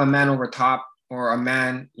I have a man over top, or a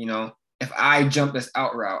man, if I jump this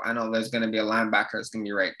out route, I know there's going to be a linebacker that's going to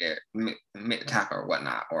be right there, mid tackle or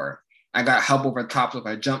whatnot. Or I got help over top, so if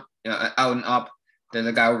I jump out and up, there's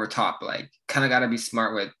a guy over top. Like, kind of got to be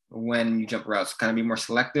smart with when you jump routes, kind of be more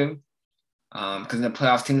selective. Because in the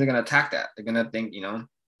playoffs, teams are going to attack that. They're going to think,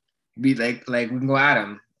 be like we can go at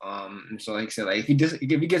him. And so like I said, like if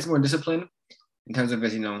he gets more discipline in terms of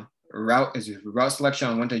his, route selection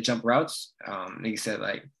on when to jump routes. Like you said,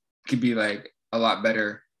 like could be like a lot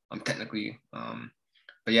better technically.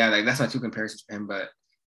 But yeah, like that's my two comparisons for him. But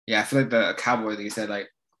yeah, I feel like the Cowboys, like you said, like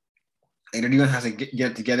their defense has to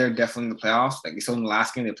get together definitely in the playoffs. Like you saw in the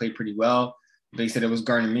last game, they played pretty well. They said it was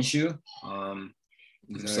Gardner Minshew.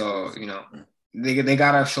 Exactly. So they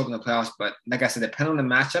gotta show up in the playoffs. But like I said, depending on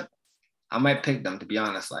the matchup, I might pick them to be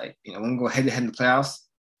honest. Like I'm gonna go head to head in the playoffs.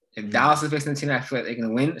 If Dallas is facing a team I feel like they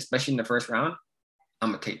can win, especially in the first round,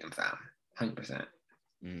 I'm gonna take them, fam, 100%.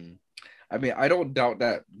 I mean, I don't doubt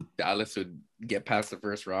that Dallas would get past the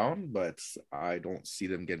first round, but I don't see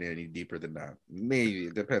them getting any deeper than that. Maybe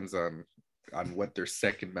it depends on what their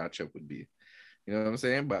second matchup would be. You know what I'm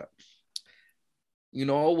saying? But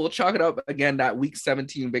we'll chalk it up again. That week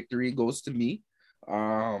 17 victory goes to me.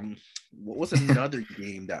 What was another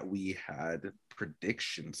game that we had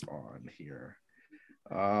predictions on here?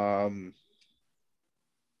 I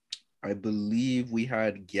believe we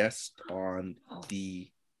had guests on the.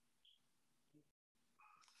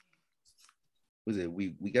 Was it we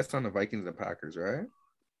guessed on the Vikings and Packers, right?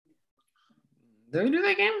 Did we do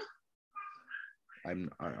that game?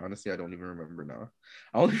 Honestly, I don't even remember now.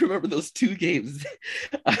 I only remember those two games.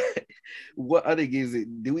 What other games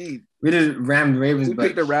did we? We did Rams Ravens. We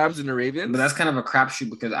picked the Rams and the Ravens, but that's kind of a crapshoot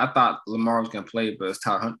because I thought Lamar was gonna play, but it's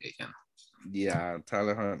Tyler Huntley again. Yeah,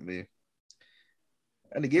 Tyler Huntley.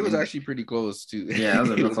 And the game was actually pretty close too. Yeah, it was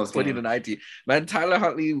a real close 20-19. Man, Tyler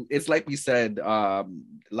Huntley, it's like we said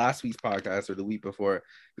last week's podcast or the week before,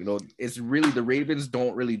 it's really the Ravens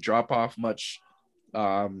don't really drop off much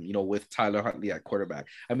with Tyler Huntley at quarterback.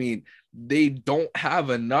 I mean, they don't have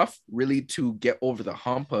enough really to get over the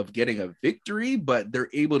hump of getting a victory, but they're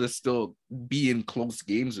able to still be in close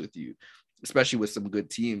games with you, especially with some good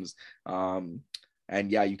teams. And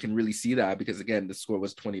yeah, you can really see that because again, the score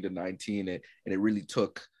was 20-19 and it really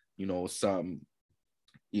took, some,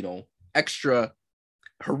 extra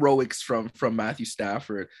heroics from Matthew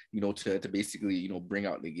Stafford, to basically, bring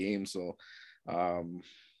out the game. So,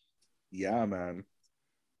 yeah, man.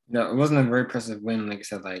 No, it wasn't a very impressive win. Like I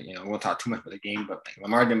said, we won't talk too much about the game, but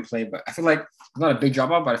Lamar didn't play. But I feel like it's not a big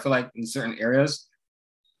drop off, but I feel like in certain areas,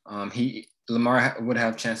 Lamar would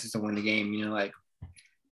have chances to win the game.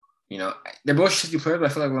 They're both shitty players,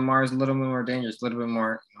 but I feel like Lamar is a little bit more dangerous, a little bit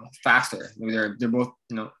more faster. Maybe they're both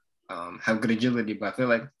have good agility, but I feel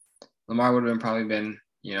like Lamar would have probably been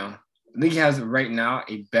I think he has right now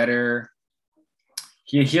a better.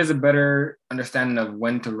 He has a better understanding of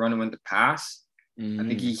when to run and when to pass. I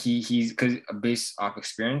think he's because based off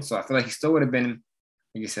experience. So I feel like he still would have been,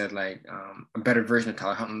 like you said, a better version of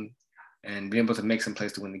Tyler Huntley and be able to make some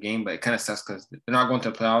plays to win the game. But it kind of sucks because they're not going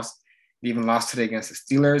to the playoffs. They even lost today against the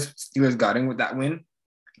Steelers. Steelers got in with that win,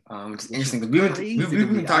 which is interesting because we've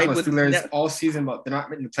been talking about Steelers all season, but they're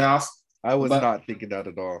not making the playoffs. I was not thinking that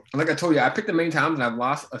at all. Like I told you, I picked them many times and I've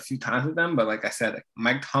lost a few times with them. But like I said,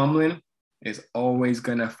 Mike Tomlin is always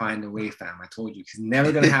gonna find a way, fam. I told you, he's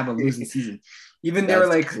never gonna have a losing season. Even they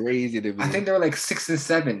were crazy to me. I think they were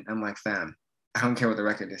 6-7. I'm like, fam, I don't care what the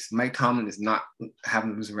record is. Mike Tomlin is not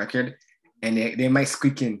having a losing record, and they might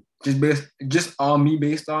squeak in just on me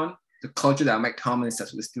based on the culture that Mike Tomlin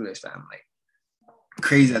sets with the Steelers, fam. Like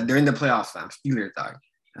crazy. They're in the playoffs, fam. Steelers, dog.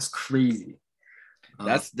 That's crazy.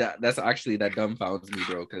 That's actually that dumbfounds me,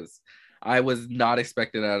 bro, because I was not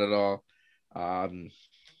expecting that at all.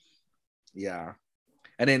 Yeah.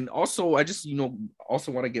 And then also I just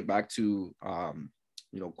also want to get back to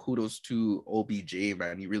kudos to OBJ,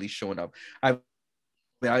 man. He really showing up. I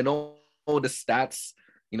know the stats,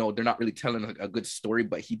 they're not really telling a good story,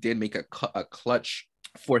 but he did make a clutch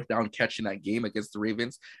fourth down catch in that game against the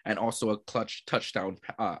Ravens, and also a clutch touchdown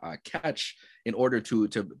catch in order to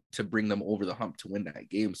bring them over the hump to win that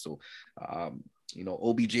game. So,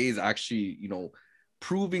 OBJ is actually,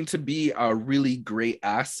 proving to be a really great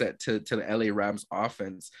asset to the LA Rams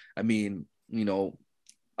offense. I mean,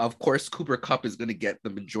 of course, Cooper Kupp is going to get the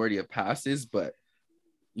majority of passes, but,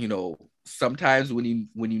 sometimes when you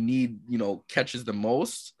need, catches the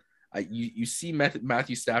most, you see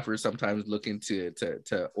Matthew Stafford sometimes looking to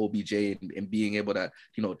OBJ and being able to,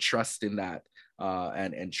 trust in that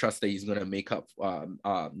and trust that he's going to make up,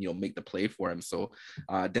 make the play for him. So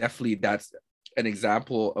definitely that's an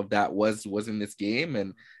example of that was in this game.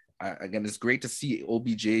 And again, it's great to see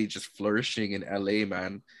OBJ just flourishing in LA,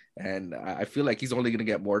 man. And I feel like he's only going to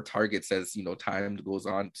get more targets as, time goes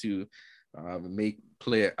on to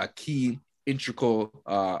play a key intricate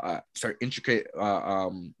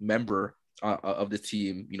member of the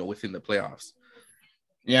team, within the playoffs.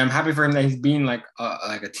 Yeah, I'm happy for him that he's being like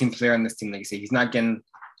a team player on this team. Like you say, he's not getting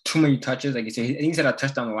too many touches. Like you said, he's had a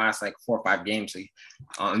touchdown the last like 4 or 5 games. So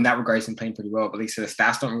in that regard, he's been playing pretty well. But like I said, the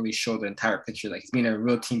stats don't really show the entire picture. Like he's being a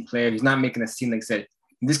real team player. He's not making a scene. Like I said,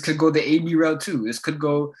 this could go the AB route too. This could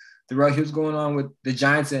go the route he was going on with the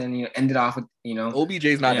Giants and ended off with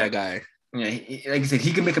OBJ's not that guy. Yeah, like I said,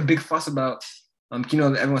 he can make a big fuss about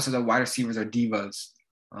everyone says that wide receivers are divas.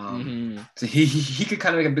 So he could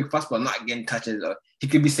kind of make a big fuss about not getting touches. He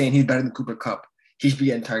could be saying he's better than Cooper Kupp. He should be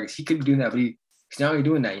getting targets. He could be doing that, but he's not really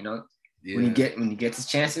doing that. Yeah. When he gets his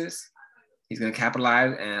chances, he's gonna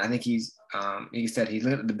capitalize. And I think he's he said he's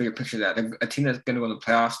looking at the bigger picture that a team that's gonna go in the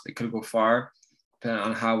playoffs, they could go far, depending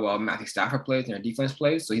on how well Matthew Stafford plays and their defense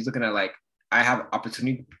plays. So he's looking at like, I have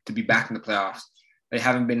opportunity to be back in the playoffs. They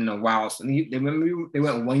haven't been in a while. So they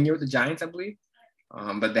went 1 year with the Giants, I believe,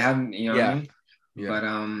 but they haven't. What I mean? Yeah. But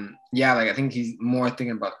like I think he's more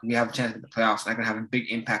thinking about we have a chance at the playoffs, and I can have a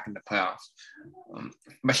big impact in the playoffs.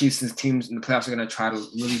 Especially since teams in the playoffs are going to try to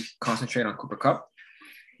really concentrate on Cooper Kupp.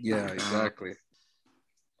 Yeah, exactly.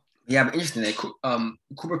 But interesting.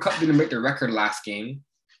 Cooper Kupp didn't break the record last game.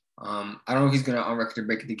 I don't know if he's going to on record to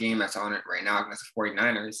break the game that's on it right now against the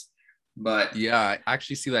 49ers. But yeah, I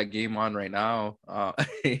actually see that game on right now.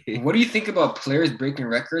 What do you think about players breaking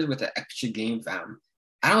records with an extra game, fam?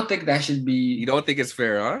 I don't think that should be. You don't think it's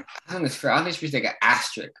fair, huh? I think it's fair. I think it should be like an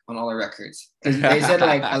asterisk on all the records. Because they said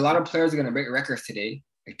like a lot of players are going to break records today.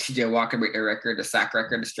 Like TJ Walker break their record, the sack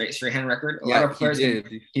record, the straight hand record. A lot of players.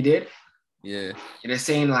 He did? Yeah. They're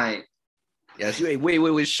saying like. Yes.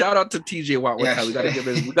 Wait. Shout out to TJ Watt. Yeah. We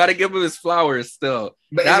gotta give him his flowers still.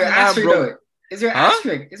 But is there an asterisk though? Is there an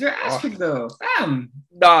asterisk? Is there an asterisk though?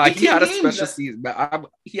 Nah, he had a special season.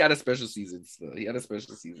 He had a special season still. He had a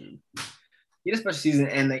special season,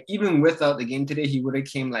 and like even without the game today, he would have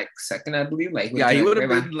came like second, I believe. Like he would have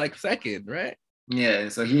been like second, right? Yeah,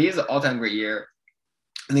 so he is an all-time great year.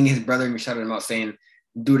 I think his brother even shouted him out saying,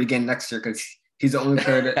 "Do it again next year," because he's the only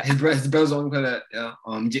player that his brother's the only player that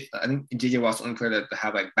I think JJ Watt's the only player that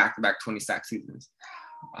have like back-to-back 20 sack seasons.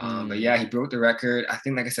 But yeah, he broke the record. I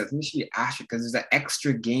think, like I said, I think it should be asterisk because there's an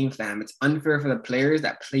extra game, fam. It's unfair for the players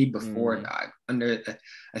that played before, dog, under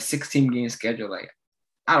a 16-game schedule. Like,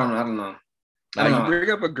 I don't know. You bring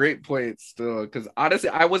up a great point still, because honestly,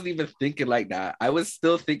 I wasn't even thinking like that. I was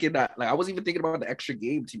still thinking that, like, I wasn't even thinking about the extra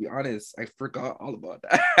game, to be honest. I forgot all about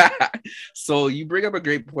that. So you bring up a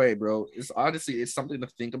great point, bro. It's something to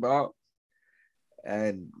think about.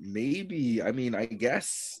 And maybe, I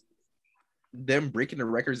guess them breaking the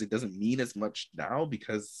records, it doesn't mean as much now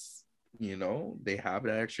because, they have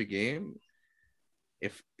that extra game.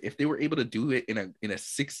 If they were able to do it in a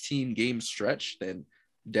 16-game stretch, then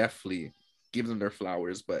definitely give them their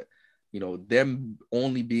flowers. But them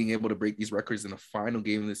only being able to break these records in the final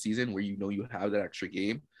game of the season where you have that extra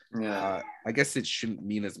game, I guess it shouldn't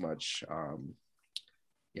mean as much.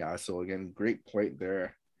 So again, great point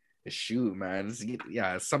there. Shoot, man,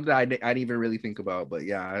 it's something I didn't even really think about, but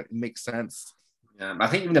yeah, it makes sense. Yeah, I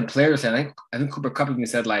think even the players said, I think Cooper Kupp even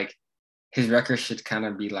said like his record should kind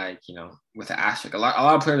of be like with an asterisk. A lot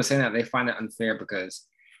of players are saying that they find it unfair because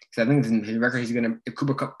I think his record if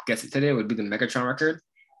Cooper Kupp gets it today, it would be the Megatron record.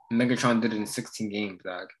 Megatron did it in 16 games,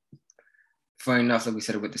 dog. Funny enough, like we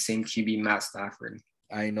said, with the same QB, Matt Stafford.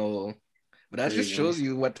 I know. But that just shows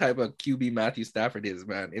you what type of QB Matthew Stafford is,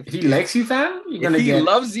 man. If he likes you, fam, if he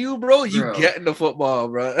loves you, bro, you get in the football,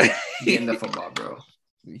 bro. Get in the football, bro.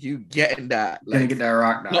 You getting that. Like, get that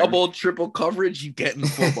rock down. Double, triple coverage, you get in the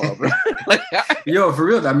football, bro. Yo, for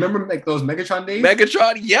real, I remember like those Megatron days.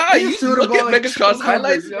 Megatron, yeah. You look at like, Megatron's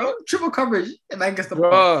highlights, bro. Triple coverage, and I guess the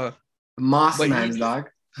ball. Moss man's dog.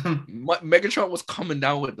 Megatron was coming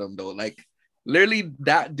down with them, though. Like, literally,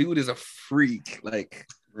 that dude is a freak. Like,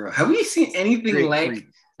 bro, have we seen anything like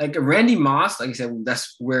Randy Moss? Like I said,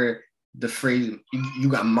 that's where the phrase "you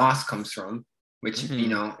got Moss" comes from. Which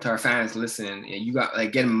to our fans listening, you got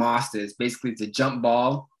like getting Moss is basically it's a jump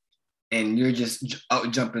ball, and you're just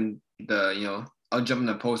out jumping the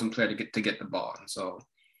opposing player to get the ball. And so,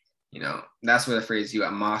 that's where the phrase "you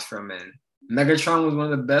got Moss" from. And Megatron was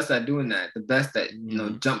one of the best at doing that. The best at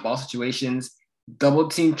jump ball situations, double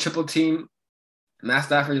team, triple team. Matt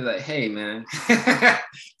Stafford is like, hey, man,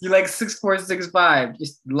 you're like 6'4", 6'5",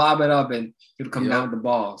 just lob it up and he'll come down with the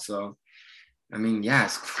ball. So,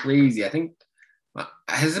 it's crazy. I think,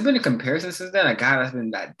 has there been a comparison since then? A guy that's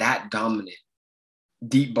been that dominant,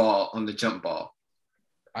 deep ball on the jump ball?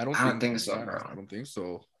 I don't think so, bro. I don't think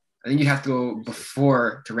so. I think you have to go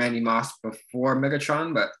before to Randy Moss before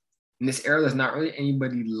Megatron, but in this era, there's not really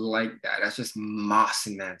anybody like that. That's just Moss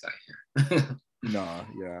and Mans out here. Nah,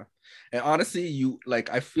 yeah. And honestly,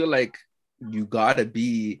 I feel like you gotta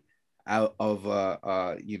be out of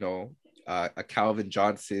a Calvin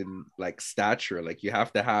Johnson like stature. Like you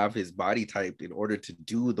have to have his body type in order to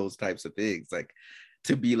do those types of things. Like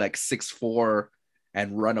to be like 6'4"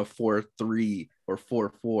 and run a 4.3 or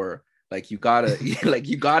 4.4. Like you gotta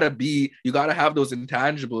you gotta have those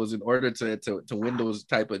intangibles in order to win those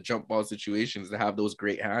type of jump ball situations, to have those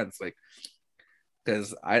great hands. Like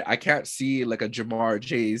because I can't see like a Ja'Marr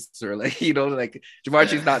Chase or like like Ja'Marr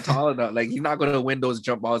Chase not tall enough. Like he's not gonna win those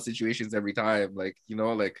jump ball situations every time. Like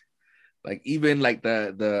like even like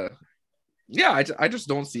the yeah, I just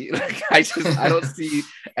don't see like I don't see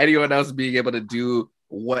anyone else being able to do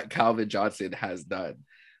what Calvin Johnson has done.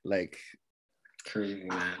 Like crazy,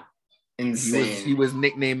 man. Insane. He was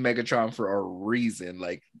nicknamed Megatron for a reason,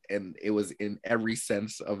 like, and it was in every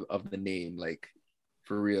sense of the name, like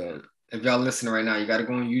for real. If y'all listening right now, you got to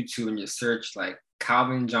go on YouTube and just search like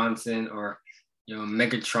Calvin Johnson or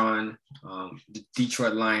Megatron, the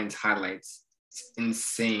Detroit Lions highlights. It's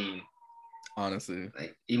insane. Honestly,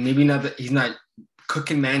 like he's not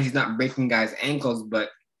cooking, man. He's not breaking guys' ankles, but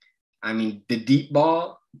I mean the deep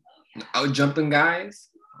ball, out jumping guys,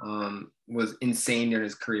 was insane during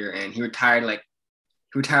his career, and he retired like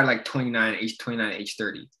 29, age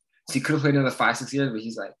 30. So he could have played another 5-6 years, but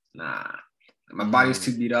he's like, nah, my body's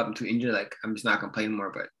too beat up, I'm too injured. Like I'm just not gonna play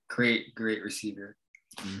anymore. But great receiver.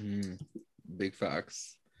 Big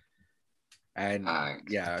facts. And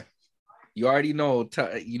yeah, you already know.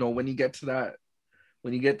 When you get to that.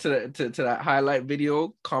 When you get to that highlight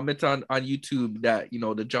video, comment on YouTube that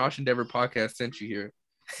the Josh Endeavor podcast sent you here.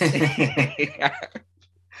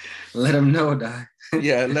 Let him know, Doc.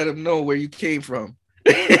 Yeah, let him know where you came from.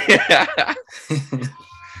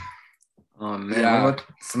 Oh man, yeah.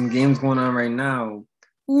 Some games going on right now.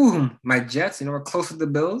 Ooh, my Jets. We're close to the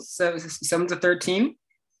Bills, 7-13.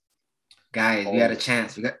 Guys, we got a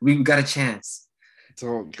chance. We got a chance.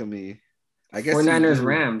 Don't kill me. I guess 49ers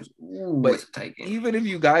Rams. Ooh, but even if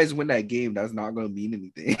you guys win that game, that's not gonna mean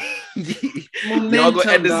anything. Y'all go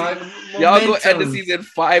end the season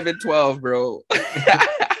 5-12, bro.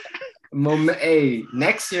 Hey,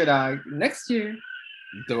 next year, dog. Next year.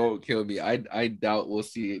 Don't kill me. I doubt we'll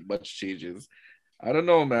see much changes. I don't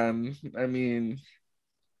know, man. I mean,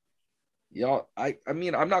 y'all. I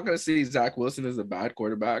mean, I'm not gonna say Zach Wilson is a bad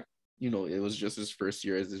quarterback. It was just his first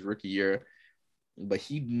year as his rookie year. But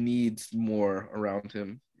he needs more around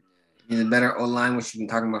him. He's a better O-line, which we've been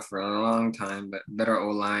talking about for a long time, but better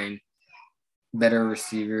O-line, better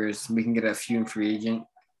receivers. We can get a few in free agent.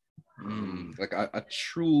 Like a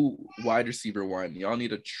true wide receiver one. Y'all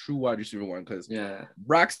need a true wide receiver one because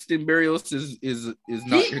Braxton Berrios is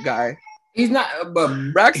not your guy. He's not,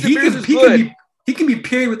 but Braxton Berrios is good. He can be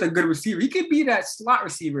paired with a good receiver. He could be that slot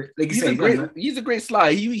receiver. Like he's a great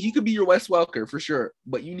slot. He could be your Wes Welker for sure.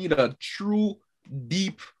 But you need a true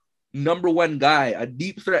deep number one guy, a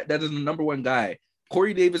deep threat that is the number one guy.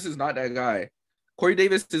 Corey Davis is not that guy. Corey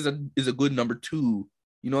Davis is a good number two.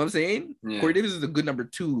 You know what I'm saying? Yeah. Corey Davis is a good number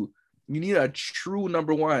two. You need a true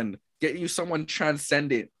number one. Get you someone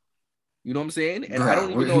transcendent. You know what I'm saying? And I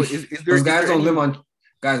don't even know. Is there those guys don't live on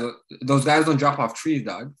guys? Those guys don't drop off trees,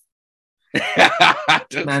 dog.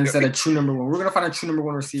 Man said a true number one. We're gonna find a true number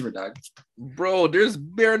one receiver, dog. Bro, there's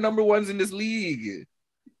bare number ones in this league.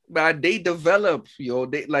 Man, they develop,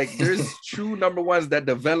 there's true number ones that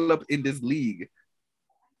develop in this league.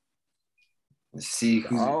 Let's see. I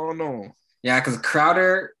don't know. Yeah, because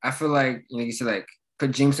Crowder, I feel like you said like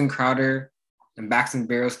put Jameson Crowder and Braxton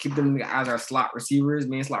Berrios, keep them as our slot receivers,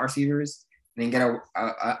 main slot receivers, and then get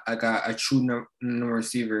a true number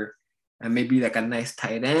receiver, and maybe like a nice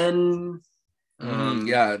tight end.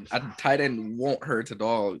 Yeah, a tight end won't hurt at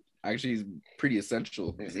all. Actually, is pretty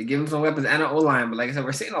essential. They give him some weapons and an O-line, but like I said,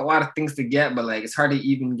 we're saying a lot of things to get, but like it's hard to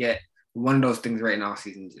even get one of those things right now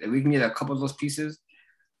season. If we can get a couple of those pieces,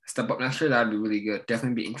 step up next year, that'd be really good.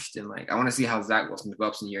 Definitely be interesting. Like I want to see how Zach Wilson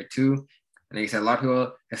develops in year 2. And like I said, a lot of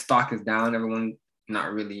people, his stock is down. Everyone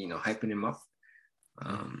not really, hyping him up.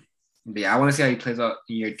 But yeah, I want to see how he plays out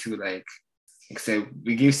in year 2. Like I said,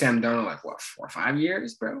 we gave Sam Darnold like 4 or 5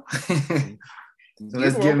 years, bro. So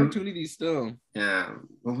let's give opportunities still. Yeah,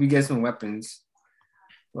 well, we get some weapons.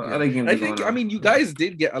 Other games I mean, you guys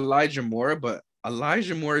did get Elijah Moore, but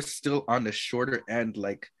Elijah Moore is still on the shorter end,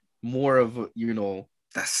 like more of that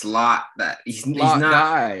slot that he's not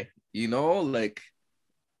guy. Like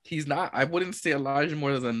he's not. I wouldn't say Elijah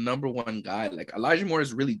Moore is a number one guy. Like Elijah Moore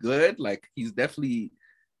is really good. Like he's definitely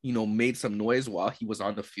made some noise while he was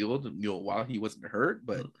on the field. While he wasn't hurt,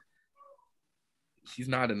 but. He's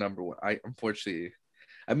not a number one. Unfortunately,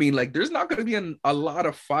 I mean, like, there's not going to be a lot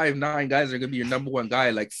of 5'9" guys that are going to be your number one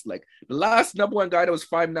guy. Like the last number one guy that was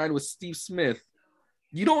 5'9" was Steve Smith.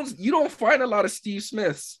 You don't find a lot of Steve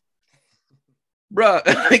Smiths. Bruh,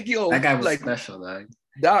 like, yo, that guy was like, special, dog.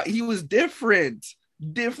 That he was different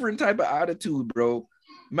type of attitude, bro.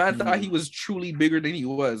 Man thought he Mm. was truly bigger than he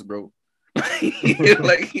was, bro. Like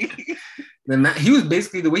he was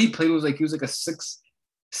basically, the way he played was like he was like a 6'2",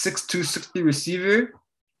 6'3" receiver,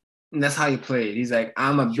 and that's how he played. He's like,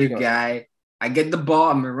 I'm a big guy. I get the ball.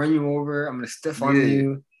 I'm gonna run you over. I'm gonna stiff arm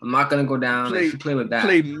you. I'm not gonna go down. He play with that.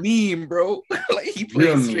 Play mean, bro. Like he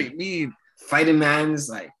played straight mean. Fighting man's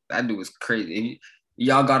like that dude was crazy.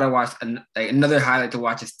 Y'all gotta watch another highlight to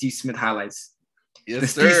watch is Steve Smith highlights.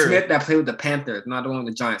 Yes, Steve Smith that played with the Panthers, not the one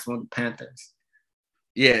with the Giants, one with the Panthers.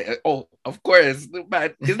 Yeah. Oh, of course.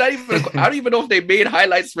 Man, it's not even. I don't even know if they made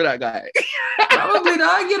highlights for that guy. Probably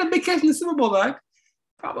not. He had a big catch in the Super Bowl, dog.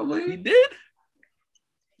 Probably he did.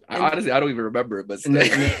 Honestly, I don't even remember. But in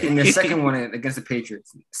the second one against the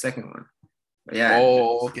Patriots, second one. But yeah.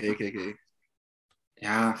 Oh, okay.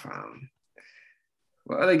 Yeah, fam.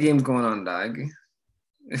 What other games going on, dog?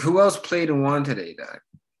 Who else played and won today, dog?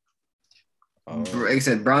 Like I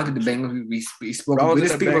said, Browns to the Bengals. We spoke. We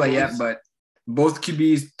didn't speak about that yet, but both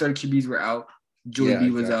QBs, third QBs were out. Joey B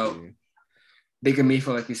was out. Baker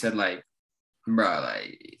Mayfield, like we said, like, bro,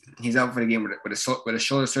 like he's out for the game with a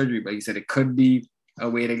shoulder surgery, but he said it could be a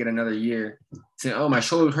way to get another year. Saying, "Oh, my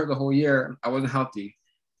shoulder hurt the whole year. I wasn't healthy."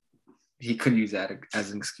 He could use that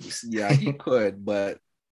as an excuse. Yeah, he could, but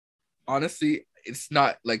honestly, it's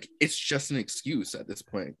not like it's just an excuse at this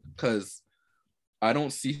point because I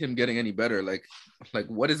don't see him getting any better. Like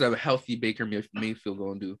what is a healthy Baker Mayfield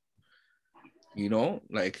gonna do? You know,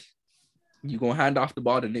 like you gonna hand off the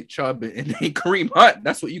ball to Nick Chubb and then Kareem Hunt.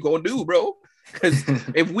 That's what you gonna do, bro. Because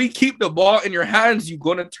if we keep the ball in your hands, you're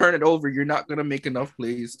gonna turn it over. You're not gonna make enough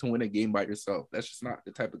plays to win a game by yourself. That's just not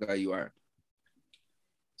the type of guy you are.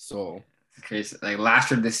 So, okay, so like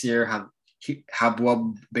last year, this year, how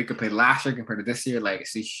well Baker played last year compared to this year, like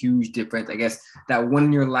it's a huge difference. I guess that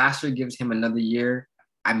 1 year last year gives him another year.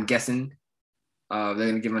 I'm guessing they're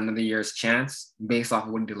gonna give him another year's chance based off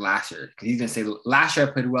of what he did last year. Because he's gonna say, last year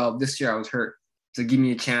I played well, this year I was hurt, so give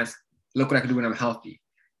me a chance. Look what I can do when I'm healthy.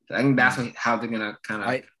 So I think that's how they're gonna kind of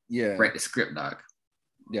write the script, dog.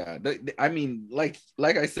 Yeah, I mean, like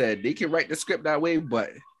I said, they can write the script that way, but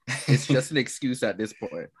it's just an excuse at this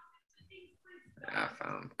point. I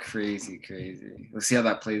found crazy. We'll see how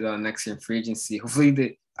that plays out next year in free agency.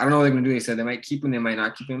 Hopefully, I don't know what they're gonna do. They said they might keep him, they might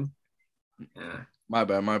not keep him. Yeah. My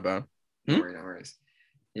bad. No worries.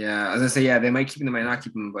 Yeah, I was gonna say, yeah, they might keep him, they might not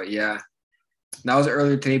keep him, but yeah. That was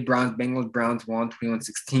earlier today. Browns won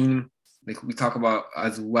 21-16. Like we talk about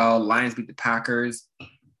as well. Lions beat the Packers,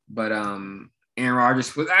 but Aaron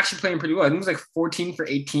Rodgers was actually playing pretty well. I think it was like 14 for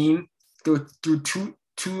 18 through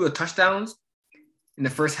two touchdowns in the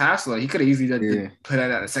first half, so he could have easily put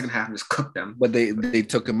that in the second half and just cooked them. But they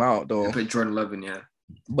took him out though. They put Jordan Love in, yeah.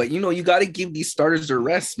 But you got to give these starters their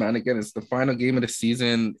rest, man. Again, it's the final game of the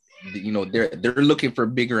season. They're looking for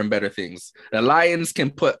bigger and better things. The Lions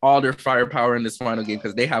can put all their firepower in this final game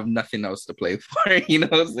because they have nothing else to play for. You know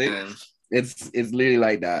what I'm saying? Yeah. It's literally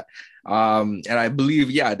like that. And I believe,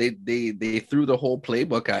 they threw the whole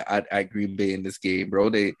playbook at Green Bay in this game,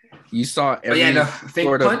 bro. You saw every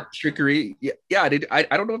sort of trickery. Yeah. I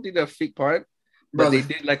don't know if they did a fake punt, but they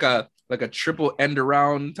did like a triple end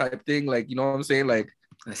around type thing. Like, you know what I'm saying? Like,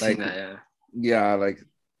 I seen that, yeah. Yeah, like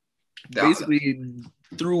basically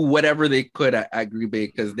threw whatever they could at Green Bay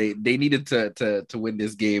because they needed to win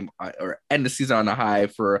this game or end the season on a high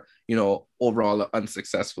for overall an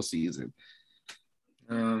unsuccessful season.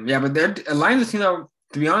 Yeah, but they're Lions team. To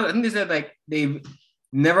be honest, I think they said like they've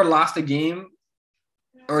never lost a game,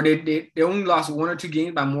 or they only lost 1 or 2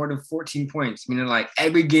 games by more than 14 points. Meaning like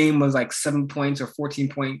every game was like 7 points or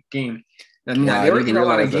 14-point game. I mean, they were in a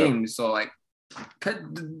lot of games, so like they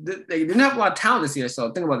didn't have a lot of talent this year. So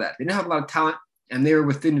think about that. They didn't have a lot of talent, and they were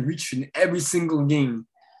within reach in every single game,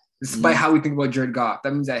 despite how we think about Jared Goff.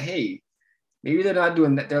 That means that hey, maybe they're not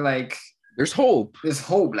doing that. They're like, there's hope.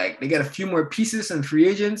 Like they get a few more pieces, some free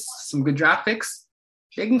agents, some good draft picks.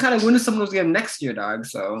 They can kind of win some of those games next year, dog.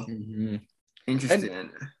 So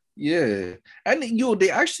interesting. Yeah, and they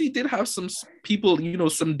actually did have some people,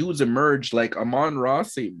 some dudes emerge like Amon-Ra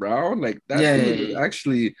St. Brown, like that is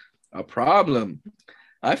actually a problem.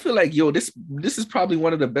 I feel like this is probably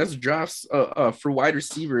one of the best drafts for wide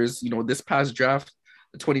receivers. This past draft,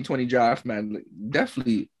 the 2020 draft, man,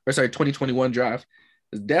 definitely. Or sorry, 2021 draft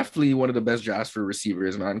is definitely one of the best drafts for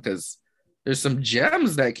receivers, man. Because there's some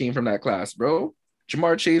gems that came from that class, bro.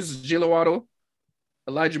 Jamar Chase, Jaylen Waddle,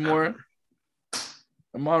 Elijah Moore,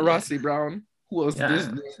 Amon-Ra St. Brown. Who else?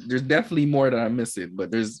 Yeah. There's definitely more that I'm missing,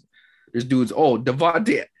 but there's dudes. Oh,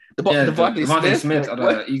 Devontae Devontae Smith like, of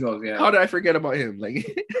the Eagles. Yeah. How did I forget about him? Like,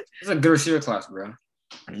 it's a good receiver class, bro.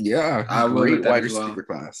 Yeah, I will great wide receiver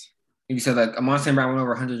class. You said like Amon-Ra Brown went over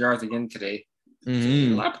 100 yards again today. Mm-hmm.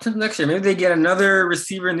 So a lot of potential next year. Maybe they get another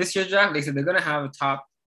receiver in this year's draft. They said they're gonna have a top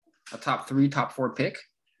 3, top 4 pick.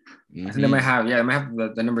 I think they might have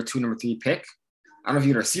the number 2, number 3 pick. I don't know if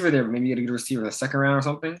you get a receiver there, but maybe you get a good receiver in the second round or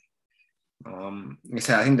something. Like I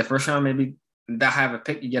said, I think the first round maybe that have a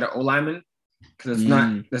pick, you get an O lineman because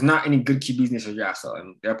there's not any good QBs in this draft. So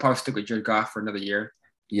they'll probably stick with Jared Goff for another year.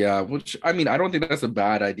 Yeah, which I mean, I don't think that's a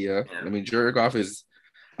bad idea. Yeah. I mean, Jared Goff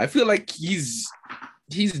I feel like he's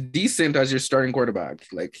decent as your starting quarterback.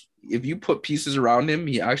 Like if you put pieces around him,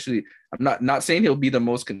 I'm not saying he'll be the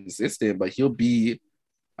most consistent, but he'll be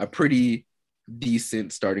a pretty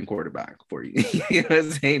decent starting quarterback for you. You know what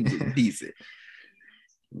I'm saying? Decent.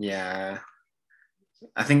 Yeah.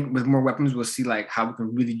 I think with more weapons, we'll see like how we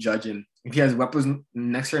can really judge him. If he has weapons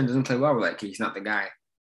next year and doesn't play well, we're like, okay, he's not the guy.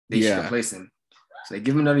 They should replace him. So they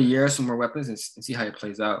give him another year, some more weapons, and see how it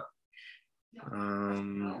plays out.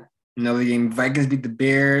 Another game, Vikings beat the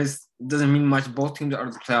Bears. Doesn't mean much. Both teams are out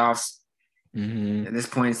of the playoffs. Mm-hmm. At this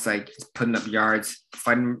point, it's like just putting up yards,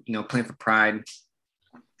 fighting, playing for pride.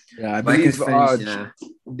 Yeah, I believe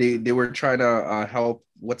they were trying to help.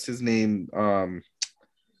 What's his name?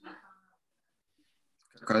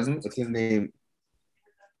 Cousins. What's his name?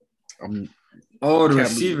 The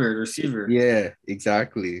receiver. Yeah,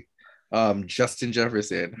 exactly. Justin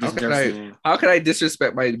Jefferson. How can I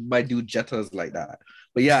disrespect my dude Jettas like that?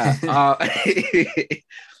 But yeah,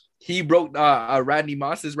 he broke Randy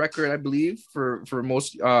Moss's record, I believe, for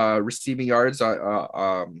most receiving yards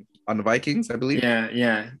on the Vikings, I believe.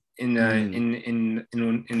 Yeah. In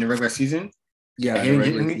the regular season. Yeah,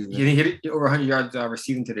 he hit it over 100 yards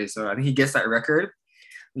receiving today, so I think he gets that record.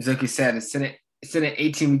 It's like you said, it's in an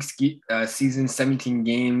 18-week season, 17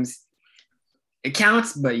 games. It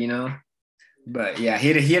counts, but but yeah, he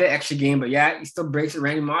had an extra game, but yeah, he still breaks it.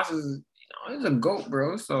 Randy Moss is he's a GOAT,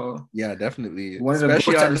 bro. So yeah, definitely,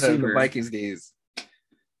 especially on the Vikings days.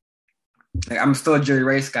 Like, I'm still a Jerry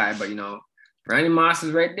Rice guy, but Randy Moss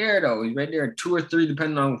is right there though. He's right there, 2 or 3,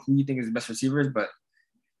 depending on who you think is the best receivers. But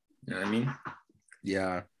you know what I mean?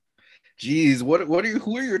 Yeah. Jeez,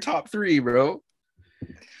 who are your top 3, bro?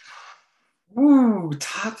 Ooh,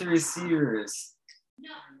 top 3 receivers.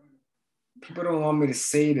 People don't want me to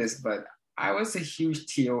say this, but I was a huge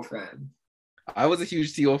T.O. fan. I was a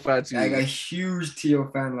huge T.O. fan too. Like a huge T.O.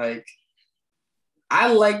 fan. Like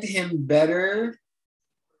I liked him better,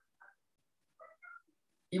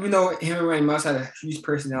 even though him and Randy Moss had huge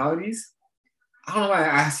personalities. I don't know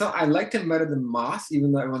why I liked him better than Moss,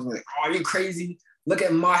 even though everyone's like, "Oh, you're crazy! Look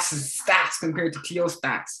at Moss's stats compared to T.O.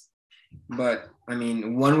 stats." But I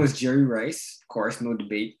mean, one was Jerry Rice, of course, no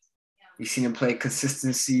debate. You've seen him play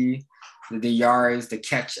consistency, the yards, the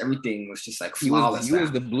catch, everything was just like flawless. He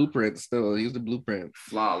was the blueprint still. He was the blueprint.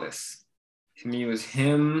 Flawless. To me, it was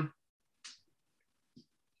him.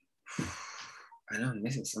 I know I'm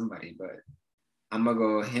missing somebody, but I'm going to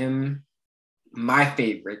go him, my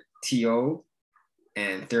favorite, T.O.,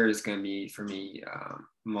 and third is going to be, for me,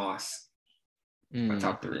 Moss, my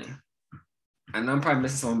top 3. I know I'm probably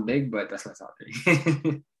missing someone big, but that's my top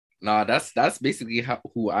 3. Nah, that's basically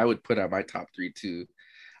who I would put at my top 3 too.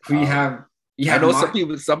 Who you have? I know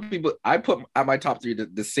some people I put at my top 3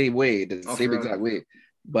 the same way, same exact way.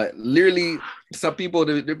 But literally,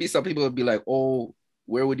 there'd be some people would be like, "Oh,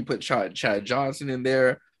 where would you put Chad Johnson in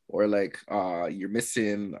there?" Or like, you're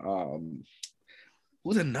missing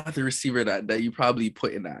who's another receiver that you probably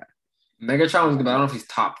put in that? Megatron was good, but I don't know if he's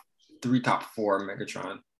top 3, top 4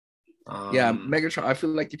 Megatron. Yeah, Megatron. I feel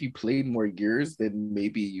like if you played more years, then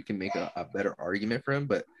maybe you can make a better argument for him.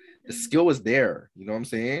 But the skill was there. You know what I'm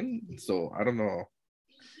saying? So I don't know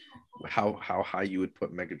how high you would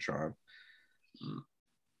put Megatron.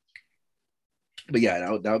 But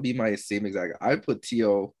yeah, that would be my same exact. I put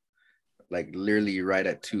T.O. like literally right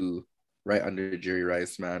at 2, right under Jerry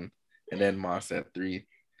Rice, man, and then Moss at 3.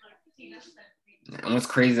 And what's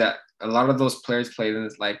crazy that a lot of those players played in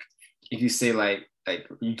this, like if you say like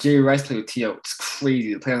Jerry Rice played with T.O., it's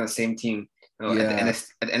crazy. They play on the same team at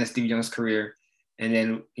the end of Steve Young's career. And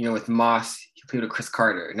then, with Moss, he played with Chris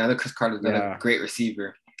Carter. Another Chris Carter is a great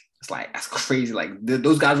receiver. It's like, that's crazy. Like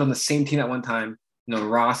those guys were on the same team at one time.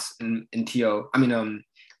 Ross and T.O.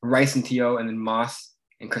 Rice and T.O. and then Moss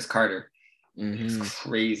and Chris Carter. Mm-hmm. It's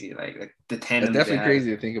crazy. Like the tandem. It's definitely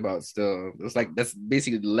crazy to think about still. It's like, that's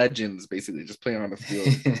basically legends, basically, just playing on the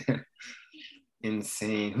field.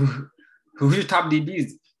 Insane. Who's your top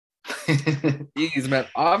DBs? Jeez, man.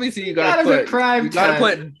 Obviously, you gotta put prime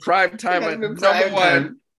time at number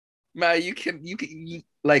 1. Man,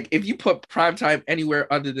 like if you put prime time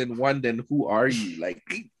anywhere other than one, then who are you? Like,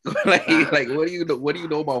 like what do you know? What do you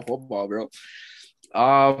know about football, bro?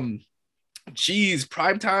 Geez,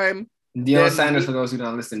 prime time. Deion Sanders, for those who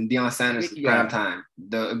don't listen, Deion Sanders is prime time,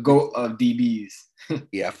 the GOAT of DBs.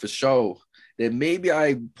 Yeah, for sure. Then maybe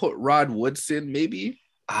I put Rod Woodson, maybe.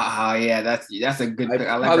 Yeah, that's a good pick.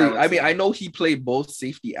 I mean, I know he played both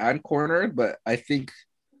safety and corner, but I think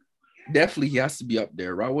definitely he has to be up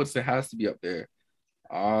there. Rod Woodson has to be up there.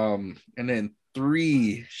 And then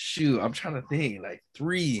 3, shoot, I'm trying to think, like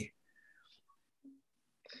 3.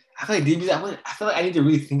 I feel like DBs. I feel like I need to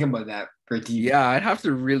really think about that for DB. Yeah, I'd have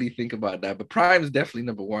to really think about that. But Prime is definitely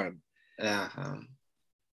number 1. Yeah,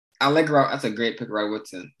 I like Raul. That's a great pick, Rod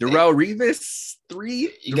Woodson. Darrelle Revis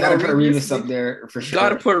 3. You gotta put Revis up there for sure.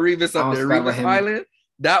 Gotta put Revis up there. Revis Island.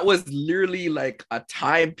 That was literally like a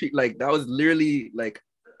time peak. Like that was literally like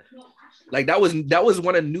that was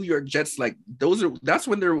one of New York Jets. Like that's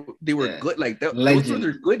when they were good. Like those were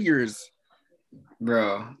their good years,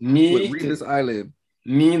 bro. With Revis Island.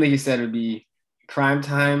 Me, like you said, would be prime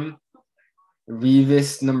time.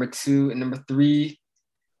 Revis number 2 and number 3.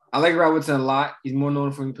 I like Rod Woodson a lot. He's more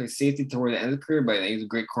known for when he plays safety toward the end of the career, but he's a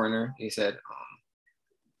great corner. He said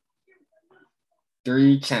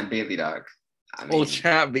 3, Champ Bailey, dog. I mean,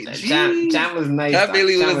 Champ Bailey. Champ was nice. Champ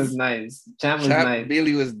Bailey was nice. Champ nice.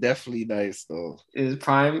 Bailey was definitely nice, though. His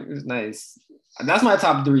prime was nice. That's my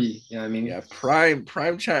top 3. You know what I mean? Yeah, prime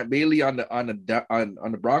Champ Bailey on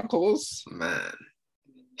the Broncos. Man,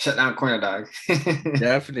 shut down corner, dog.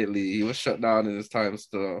 Definitely, he was shut down in his time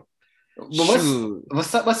still. But what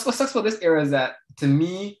sucks about this era is that, to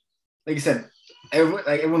me, like you said,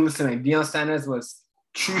 everyone listening, Deion Sanders was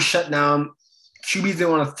true shutdown. QBs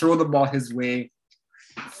didn't want to throw the ball his way.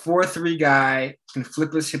 4-3 guy, can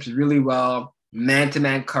flip his hips really well.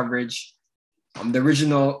 Man-to-man coverage. The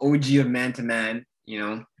original OG of man-to-man, you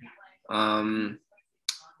know. And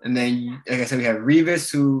then, like I said, we have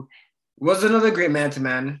Revis, who was another great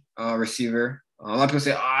man-to-man receiver. A lot of people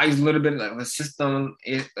say, he's a little bit like a system.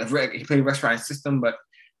 He played restaurant system, but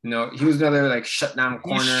you know, he was another like shutdown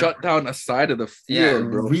corner. He shut down a side of the field,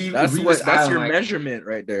 bro. That's your measurement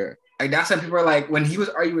right there. Like that's why people are like, when he was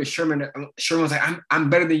arguing with Sherman was like, I'm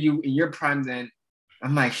better than you in your prime. Then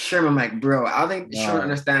I'm like, Sherman, I'm like, bro, I don't think Sherman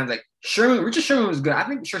understands. Like Richard Sherman was good. I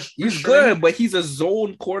think he's good, but he's a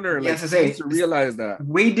zone corner. Like, yes, I say, to realize that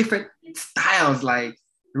way different styles. Like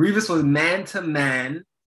Revis was man to man.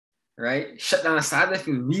 Right? Shut down a side of the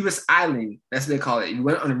field. Revis Island. That's what they call it. You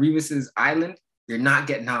went on Revis's Island, you're not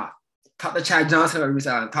getting out. Talk to Chad Johnson about Revis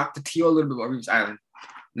Island. Talk to T.O. a little bit about Revis Island.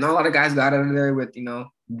 Not a lot of guys got out of there with,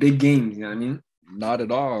 big games. You know what I mean? Not at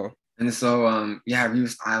all. And so,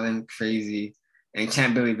 Revis Island, crazy. And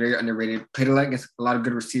Champ Bailey, very underrated. Played against a lot of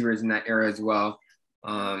good receivers in that era as well.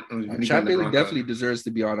 Really Champ Bailey definitely deserves to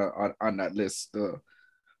be on that list,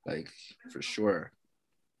 like, for sure.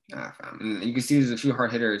 And you can see there's a few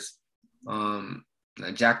hard hitters.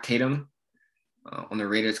 Jack Tatum on the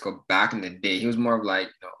Raiders go back in the day. He was more of like,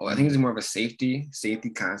 I think he was more of a safety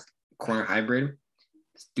kind of corner hybrid.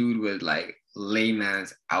 This dude was like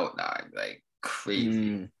layman's out, dog, like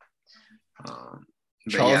crazy.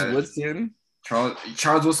 Charles Woodson.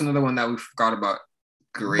 Charles Woodson, another one that we forgot about.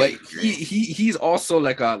 Great. But he's also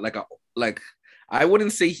like I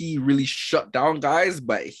wouldn't say he really shut down guys,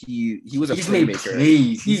 but he was a playmaker.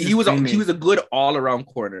 He was a good all around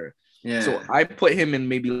corner. Yeah. So I put him in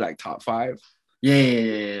maybe like top 5.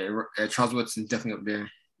 Yeah. Charles Woodson definitely up there.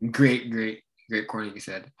 Great corner, you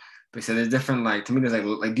said. But so there's different, like, to me, there's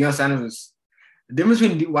like Deion Sanders was the difference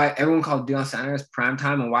between why everyone called Deion Sanders prime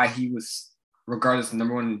time and why he was regarded as the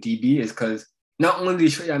number 1 in DB is because not only did he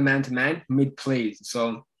shoot down man to man, he made plays.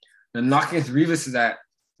 So the knock against Revis is that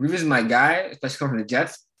Revis is my guy, especially coming from the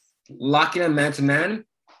Jets. Locking him man to man,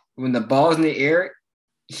 when the ball's in the air,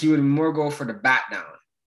 he would more go for the bat down.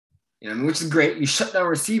 You know, which is great. You shut down a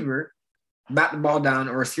receiver, bat the ball down,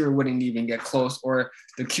 or a receiver wouldn't even get close, or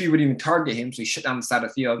the QB wouldn't even target him, so he shut down the side of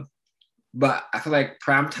the field. But I feel like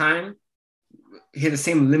prime time, he had the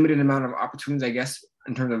same limited amount of opportunities, I guess,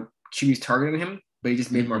 in terms of QBs targeting him, but he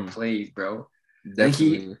just made more plays, bro.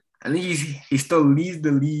 Definitely. I think he still leads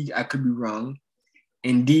the league. I could be wrong.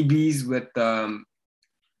 In DBs with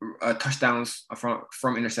touchdowns from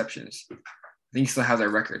interceptions. I think he still has that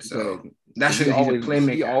record. So that should be a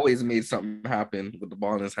playmaker. He always made something happen with the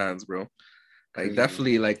ball in his hands, bro. Like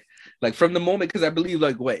definitely like from the moment, because I believe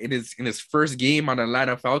like in his first game on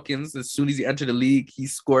Atlanta Falcons, as soon as he entered the league, he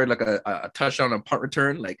scored like a touchdown on punt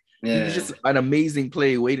return. Like he was just an amazing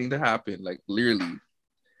play waiting to happen, like literally.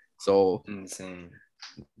 So insane.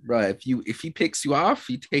 Bro, if he picks you off,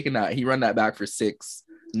 he run that back for 6.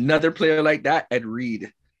 Another player like that, Ed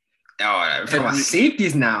Reed. Oh, I'm talking about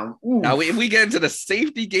safeties now. Ooh. Now, if we get into the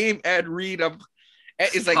safety game, Ed Reed,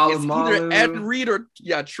 it's like it's either Ed Reed or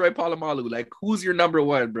Troy Polamalu. Like, who's your number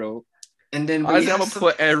one, bro? And then I'm gonna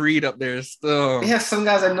put Ed Reed up there still. We have some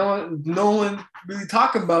guys that no one really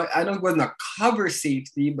talk about. I know he wasn't a cover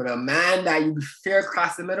safety, but a man that you fair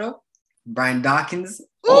across the middle, Brian Dawkins.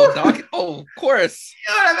 Oh, Dawkins! Oh, of course.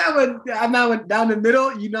 I'm out down the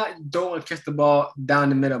middle. You don't want to catch the ball down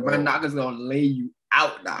the middle. Brian Dawkins gonna lay you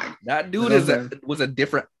out, dog. That dude was a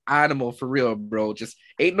different animal for real, bro. Just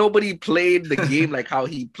ain't nobody played the game like how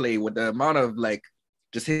he played with the amount of like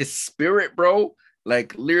just his spirit, bro.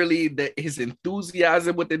 Like literally his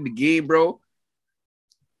enthusiasm within the game, bro.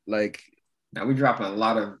 Like now we dropping a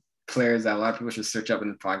lot of players that a lot of people should search up in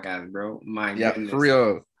the podcast, bro. My goodness. For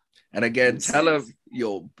real. And again, tell him,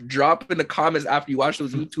 drop in the comments after you watch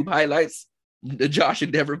those YouTube highlights. The Josh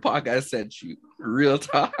and Dever podcast sent you. Real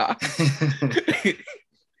talk.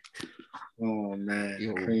 Oh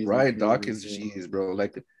man. Crazy, Brian Dawkins, jeez, bro.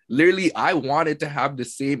 Like literally, I wanted to have the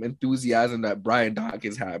same enthusiasm that Brian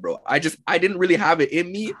Dawkins had, bro. I didn't really have it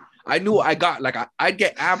in me. I knew I got I'd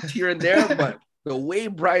get amped here and there, but the way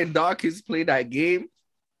Brian Dawkins played that game,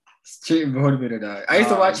 straight motivated. I used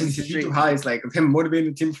to watch his YouTube highlights, like of him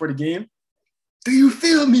motivating the team before the game. Do you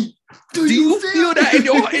feel me? Do you feel that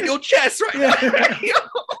in your chest right now?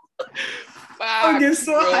 I'm getting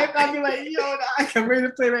so hyped. I'll be like, I can ready to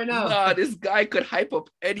play right now. Nah, this guy could hype up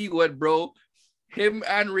anyone, bro. Him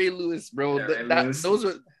and Ray Lewis, bro.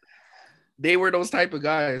 They were those type of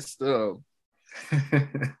guys still.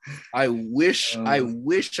 I wish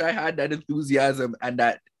I had that enthusiasm and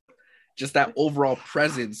that overall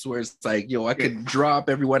presence where it's like, I could drop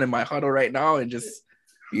everyone in my huddle right now and just,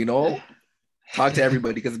 talk to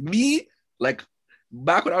everybody. Because me, like,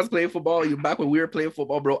 back when I was playing football, back when we were playing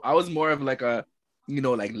football, bro, I was more of like a,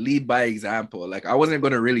 like lead by example. Like I wasn't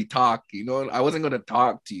going to really talk, I wasn't going to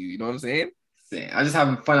talk to you. You know what I'm saying? I was just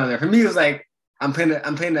having fun out there. For me, it was like, I'm playing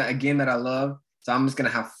a game that I love. So I'm just going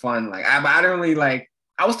to have fun. Like, I don't really like,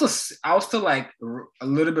 I was still like a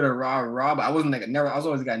little bit of raw, but I wasn't like, I was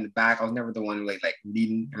always the guy in the back. I was never the one who like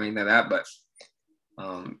leading or anything like that.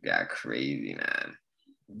 But, crazy, man.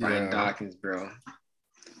 Brian Dawkins, bro.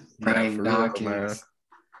 Brian Dawkins. Real,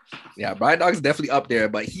 yeah, Brian Dawkins is definitely up there,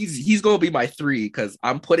 but he's gonna be my 3 because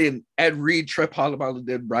I'm putting Ed Reed, Troy Polamalu,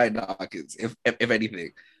 then Brian Dawkins. If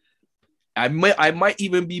anything, I might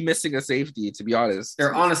even be missing a safety. To be honest,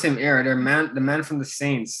 they're on the same era. They're the man from the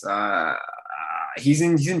Saints. He's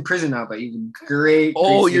in prison now, but he's great.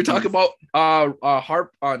 Oh, you're talking about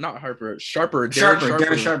not Harper, Sharper,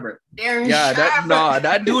 Darren Sharper.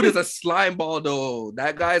 That dude is a slime ball though.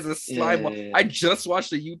 That guy's a slime ball. I just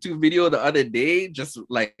watched a YouTube video the other day, just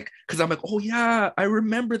like because I'm like, oh yeah, I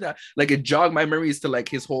remember that. Like it jogged my memories to like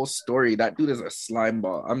his whole story. That dude is a slime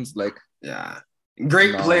ball. I'm just like,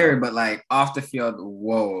 great player, but like off the field,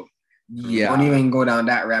 whoa. Yeah, don't even go down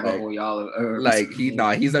that rabbit hole, y'all.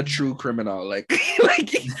 He's a true criminal. He's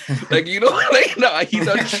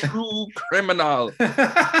a true criminal.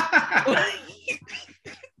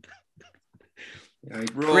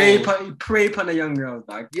 Pray upon the young girls,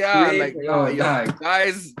 dog. Yeah,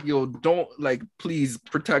 guys, don't please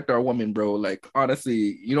protect our women, bro. Like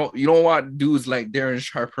honestly, you don't want dudes like Darren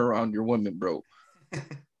Sharper around your women, bro.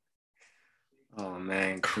 Oh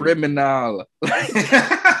man, criminal.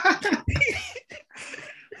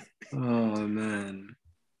 Oh man.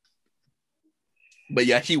 But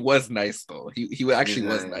yeah, he was nice though. He actually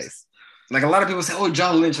was nice. Like a lot of people say, "Oh,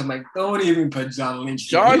 John Lynch." I'm like, don't even put John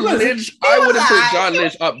Lynch. I wouldn't put John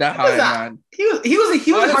Lynch up that high, man. He was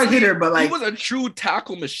a hard hitter, but like he was a true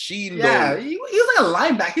tackle machine. Yeah, though. He was like a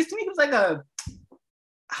linebacker. To me, he was like a.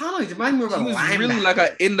 I don't know. He reminded me of a linebacker. He was really like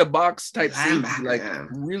a in the box type safety. Like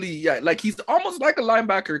really, like he's almost like a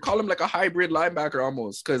linebacker. Call him like a hybrid linebacker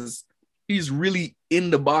almost, because he's really in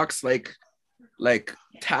the box, like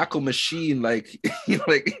tackle machine. Like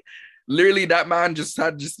like literally that man just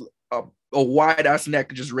had a wide ass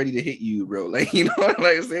neck, just ready to hit you, bro. Like what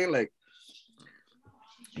I'm saying, like.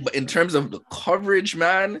 But in terms of the coverage,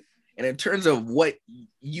 man, and in terms of what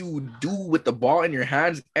you do with the ball in your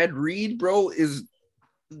hands, Ed Reed, bro, is.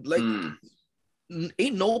 Like,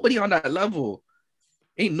 ain't nobody on that level.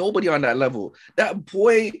 That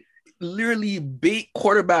boy literally bait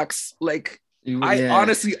quarterbacks. Like,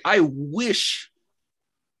 honestly, I wish.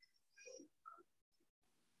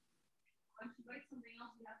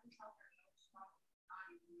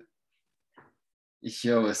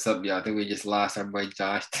 Yo, what's up, y'all? I think we just lost our boy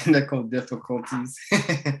Josh. Technical difficulties.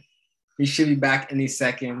 He should be back any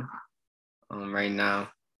second. Right now.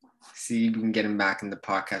 see if we can get him back in the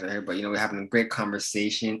podcast right here. But we're having a great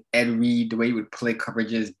conversation. Ed Reed, the way he would play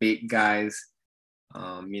coverages, bait guys,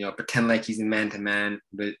 pretend like he's a man-to-man,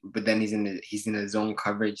 but then he's in the zone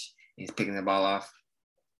coverage. And he's picking the ball off.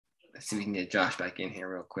 Let's see if we can get Josh back in here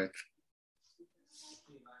real quick.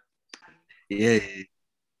 Yeah.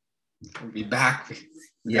 We'll be back.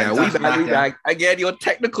 We back. Again, your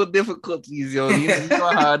technical difficulties, yo. You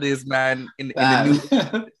know how it is, man. In the new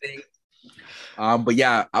thing. But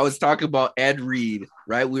yeah, I was talking about Ed Reed,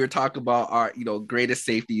 right? We were talking about our, greatest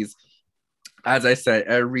safeties. As I said,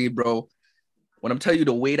 Ed Reed, bro. When I'm telling you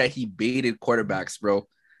the way that he baited quarterbacks, bro,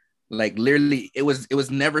 like literally, it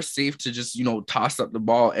was never safe to just toss up the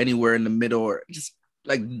ball anywhere in the middle, or just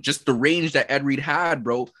the range that Ed Reed had,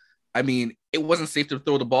 bro. I mean, it wasn't safe to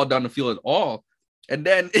throw the ball down the field at all. And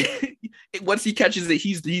then once he catches it,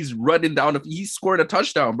 he's running down. He's scoring a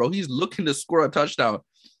touchdown, bro. He's looking to score a touchdown.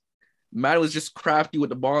 Man was just crafty with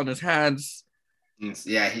the ball in his hands.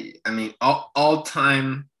 Yeah, all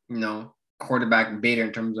time, quarterback baiter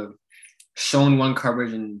in terms of showing one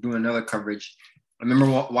coverage and doing another coverage. I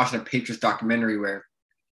remember watching a Patriots documentary where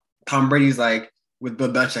Tom Brady's like with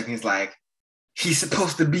Bill Belichick, and he's like, he's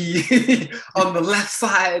supposed to be on the left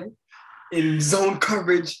side in zone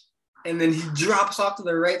coverage, and then he drops off to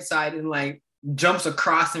the right side and like jumps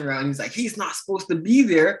across and around. He's like, he's not supposed to be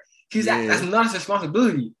there. That's not his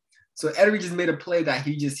responsibility. So Ed Reed just made a play that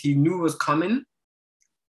he knew was coming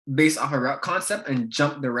based off a route concept and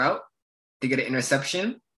jumped the route to get an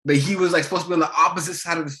interception. But he was like supposed to be on the opposite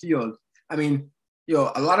side of the field. I mean,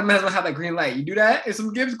 a lot of men don't have that green light. You do that in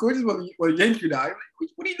some games, coaches will yank you down. Like,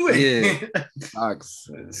 what are you doing? Yeah, Fox.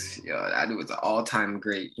 That dude was an all-time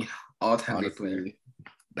great, all-time great player.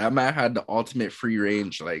 That man had the ultimate free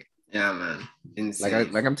range. Like, yeah, man,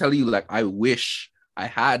 insane. Like I'm telling you, like I wish I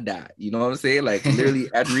had that. You know what I'm saying? Like literally,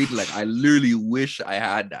 Ed Reed. Like I literally wish I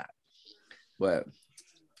had that. But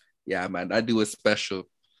yeah, man, that dude was special.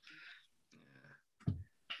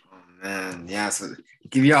 Man, yeah, so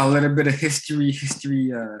give y'all a little bit of history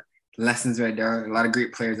lessons right there. A lot of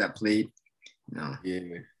great players that played. Yeah,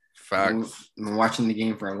 facts. I've been watching the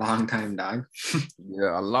game for a long time, dog.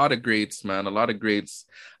 Yeah, a lot of greats, man. A lot of greats.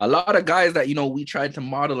 A lot of guys that we tried to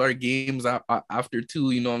model our games after too.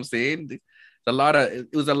 You know what I'm saying?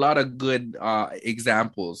 It was a lot of good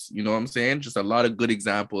examples. You know what I'm saying? Just a lot of good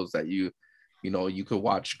examples that you could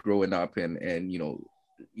watch growing up, and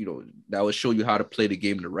that would show you how to play the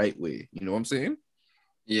game the right way. You know what I'm saying?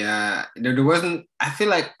 Yeah, there wasn't. I feel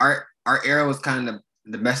like our era was kind of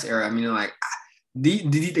the best era. I mean, like these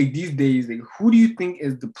days, like, who do you think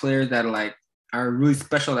is the players that are really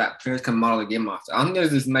special that players can model the game off? I don't think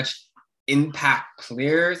there's as much impact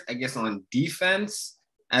players, I guess, on defense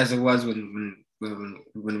as it was when we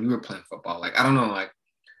were playing football. Like, I don't know, like,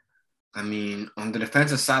 I mean, on the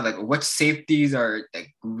defensive side, like, what safeties are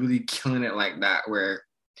like really killing it like that? Where,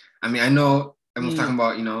 I mean, I know everyone's talking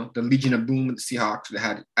about, the Legion of Boom with the Seahawks. They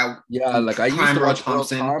had like I used to watch Earl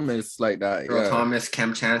Thomas like that. Earl Thomas,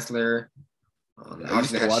 Cam Chancellor.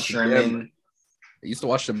 Obviously, they had Sherman. I used to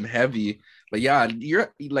watch them heavy, but yeah,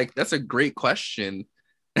 you're like, that's a great question.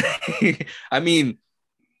 I mean,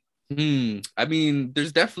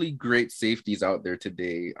 there's definitely great safeties out there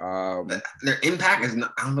today. Their impact is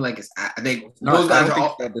not. I don't feel like it's. I think those guys are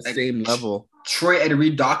all at the same level. Troy, Ed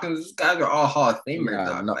Reed, Dawkins, these guys are all Hall of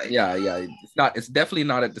Famers. It's definitely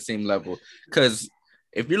not at the same level, because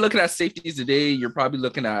if you're looking at safeties today, you're probably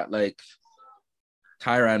looking at like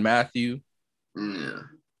Tyrann Mathieu. Yeah.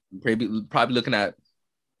 Probably looking at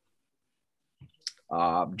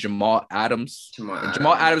Jamal Adams.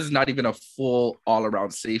 Jamal Adams is not even a full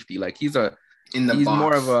all-around safety. Like he's box.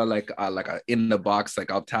 More of a like a in the box,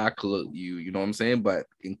 like I'll tackle you, you know what I'm saying? But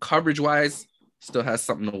in coverage wise, still has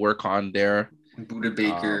something to work on there. Budda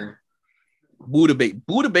Baker.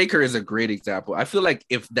 Budda Baker is a great example. I feel like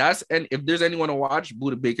if there's anyone to watch,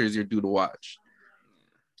 Budda Baker is your dude to watch.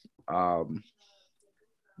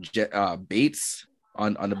 Bates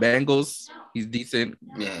on the Bengals, he's decent.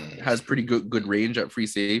 Yeah, has pretty good range at free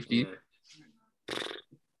safety.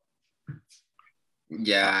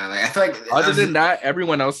 Yeah, like I feel like other than that,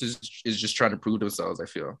 everyone else is just trying to prove themselves, I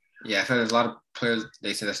feel. Yeah, I feel there's a lot of players,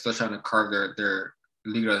 they say they're still trying to carve their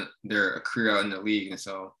career out in the league, and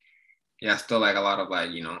so yeah, still like a lot of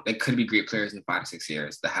like, they could be great players in 5 to 6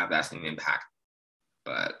 years that have that same impact.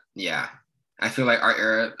 But yeah, I feel like our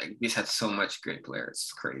era, like we just had so much great players.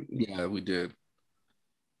 It's crazy. Yeah, we did.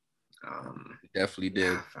 Definitely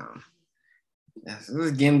did. Yeah, so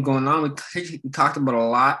this game going on. We talked about a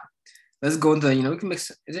lot. Let's go into, we can make.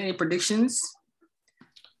 Is there any predictions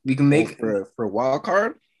we can make for wild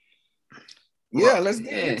card? Yeah, let's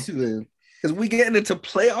get into it. because we getting into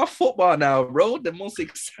playoff football now, bro. The most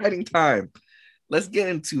exciting time. Let's get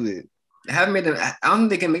into it. They haven't made I don't think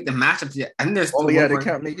they can make the matchups yet. I think there's still they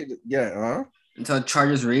can't make it. Yeah, until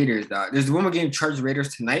Chargers Raiders. There's one more game, Chargers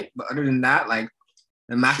Raiders tonight, but other than that, like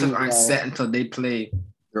the matchups aren't set until they play.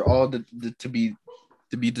 They're all to be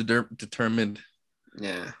determined.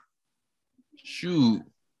 Yeah. Shoot.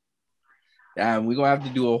 Yeah, we're gonna have to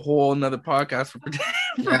do a whole another podcast for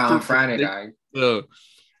on Friday, dog. So,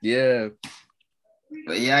 yeah.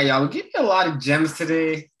 But yeah, y'all, we gave you a lot of gems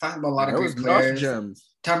today. Talking about a lot of great players. Gems.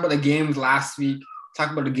 Talking about the games last week.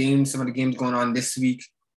 Talking about the games, some of the games going on this week.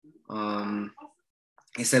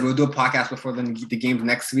 He said we'll do a podcast before the games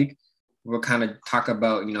next week. We'll kind of talk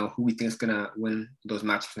about, who we think is gonna win those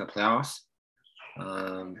matches in the playoffs.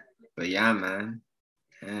 But yeah, man.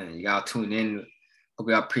 You gotta tune in. Hope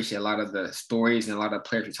y'all appreciate a lot of the stories and a lot of the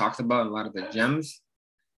players we talked about, and a lot of the gems.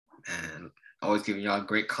 And always giving y'all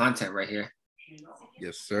great content right here.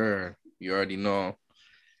 Yes, sir. You already know.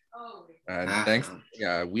 And thanks.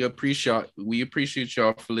 Yeah, we appreciate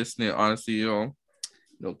y'all for listening. Honestly,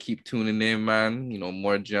 keep tuning in, man.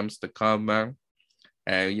 More gems to come, man.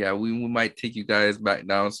 And yeah, we might take you guys back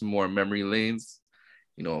down some more memory lanes.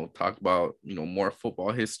 Talk about more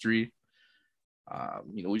football history.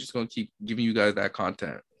 We're just gonna keep giving you guys that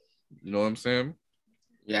content. You know what I'm saying?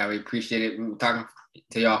 Yeah, we appreciate it. We've been talking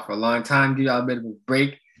to y'all for a long time. Give y'all a bit of a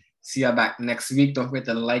break. See y'all back next week. Don't forget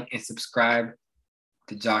to like and subscribe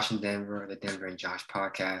to Josh and Denver, the Denver and Josh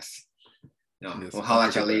podcast. We'll holler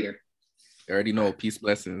at y'all later. You already know. Peace,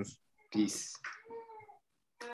 blessings. Peace.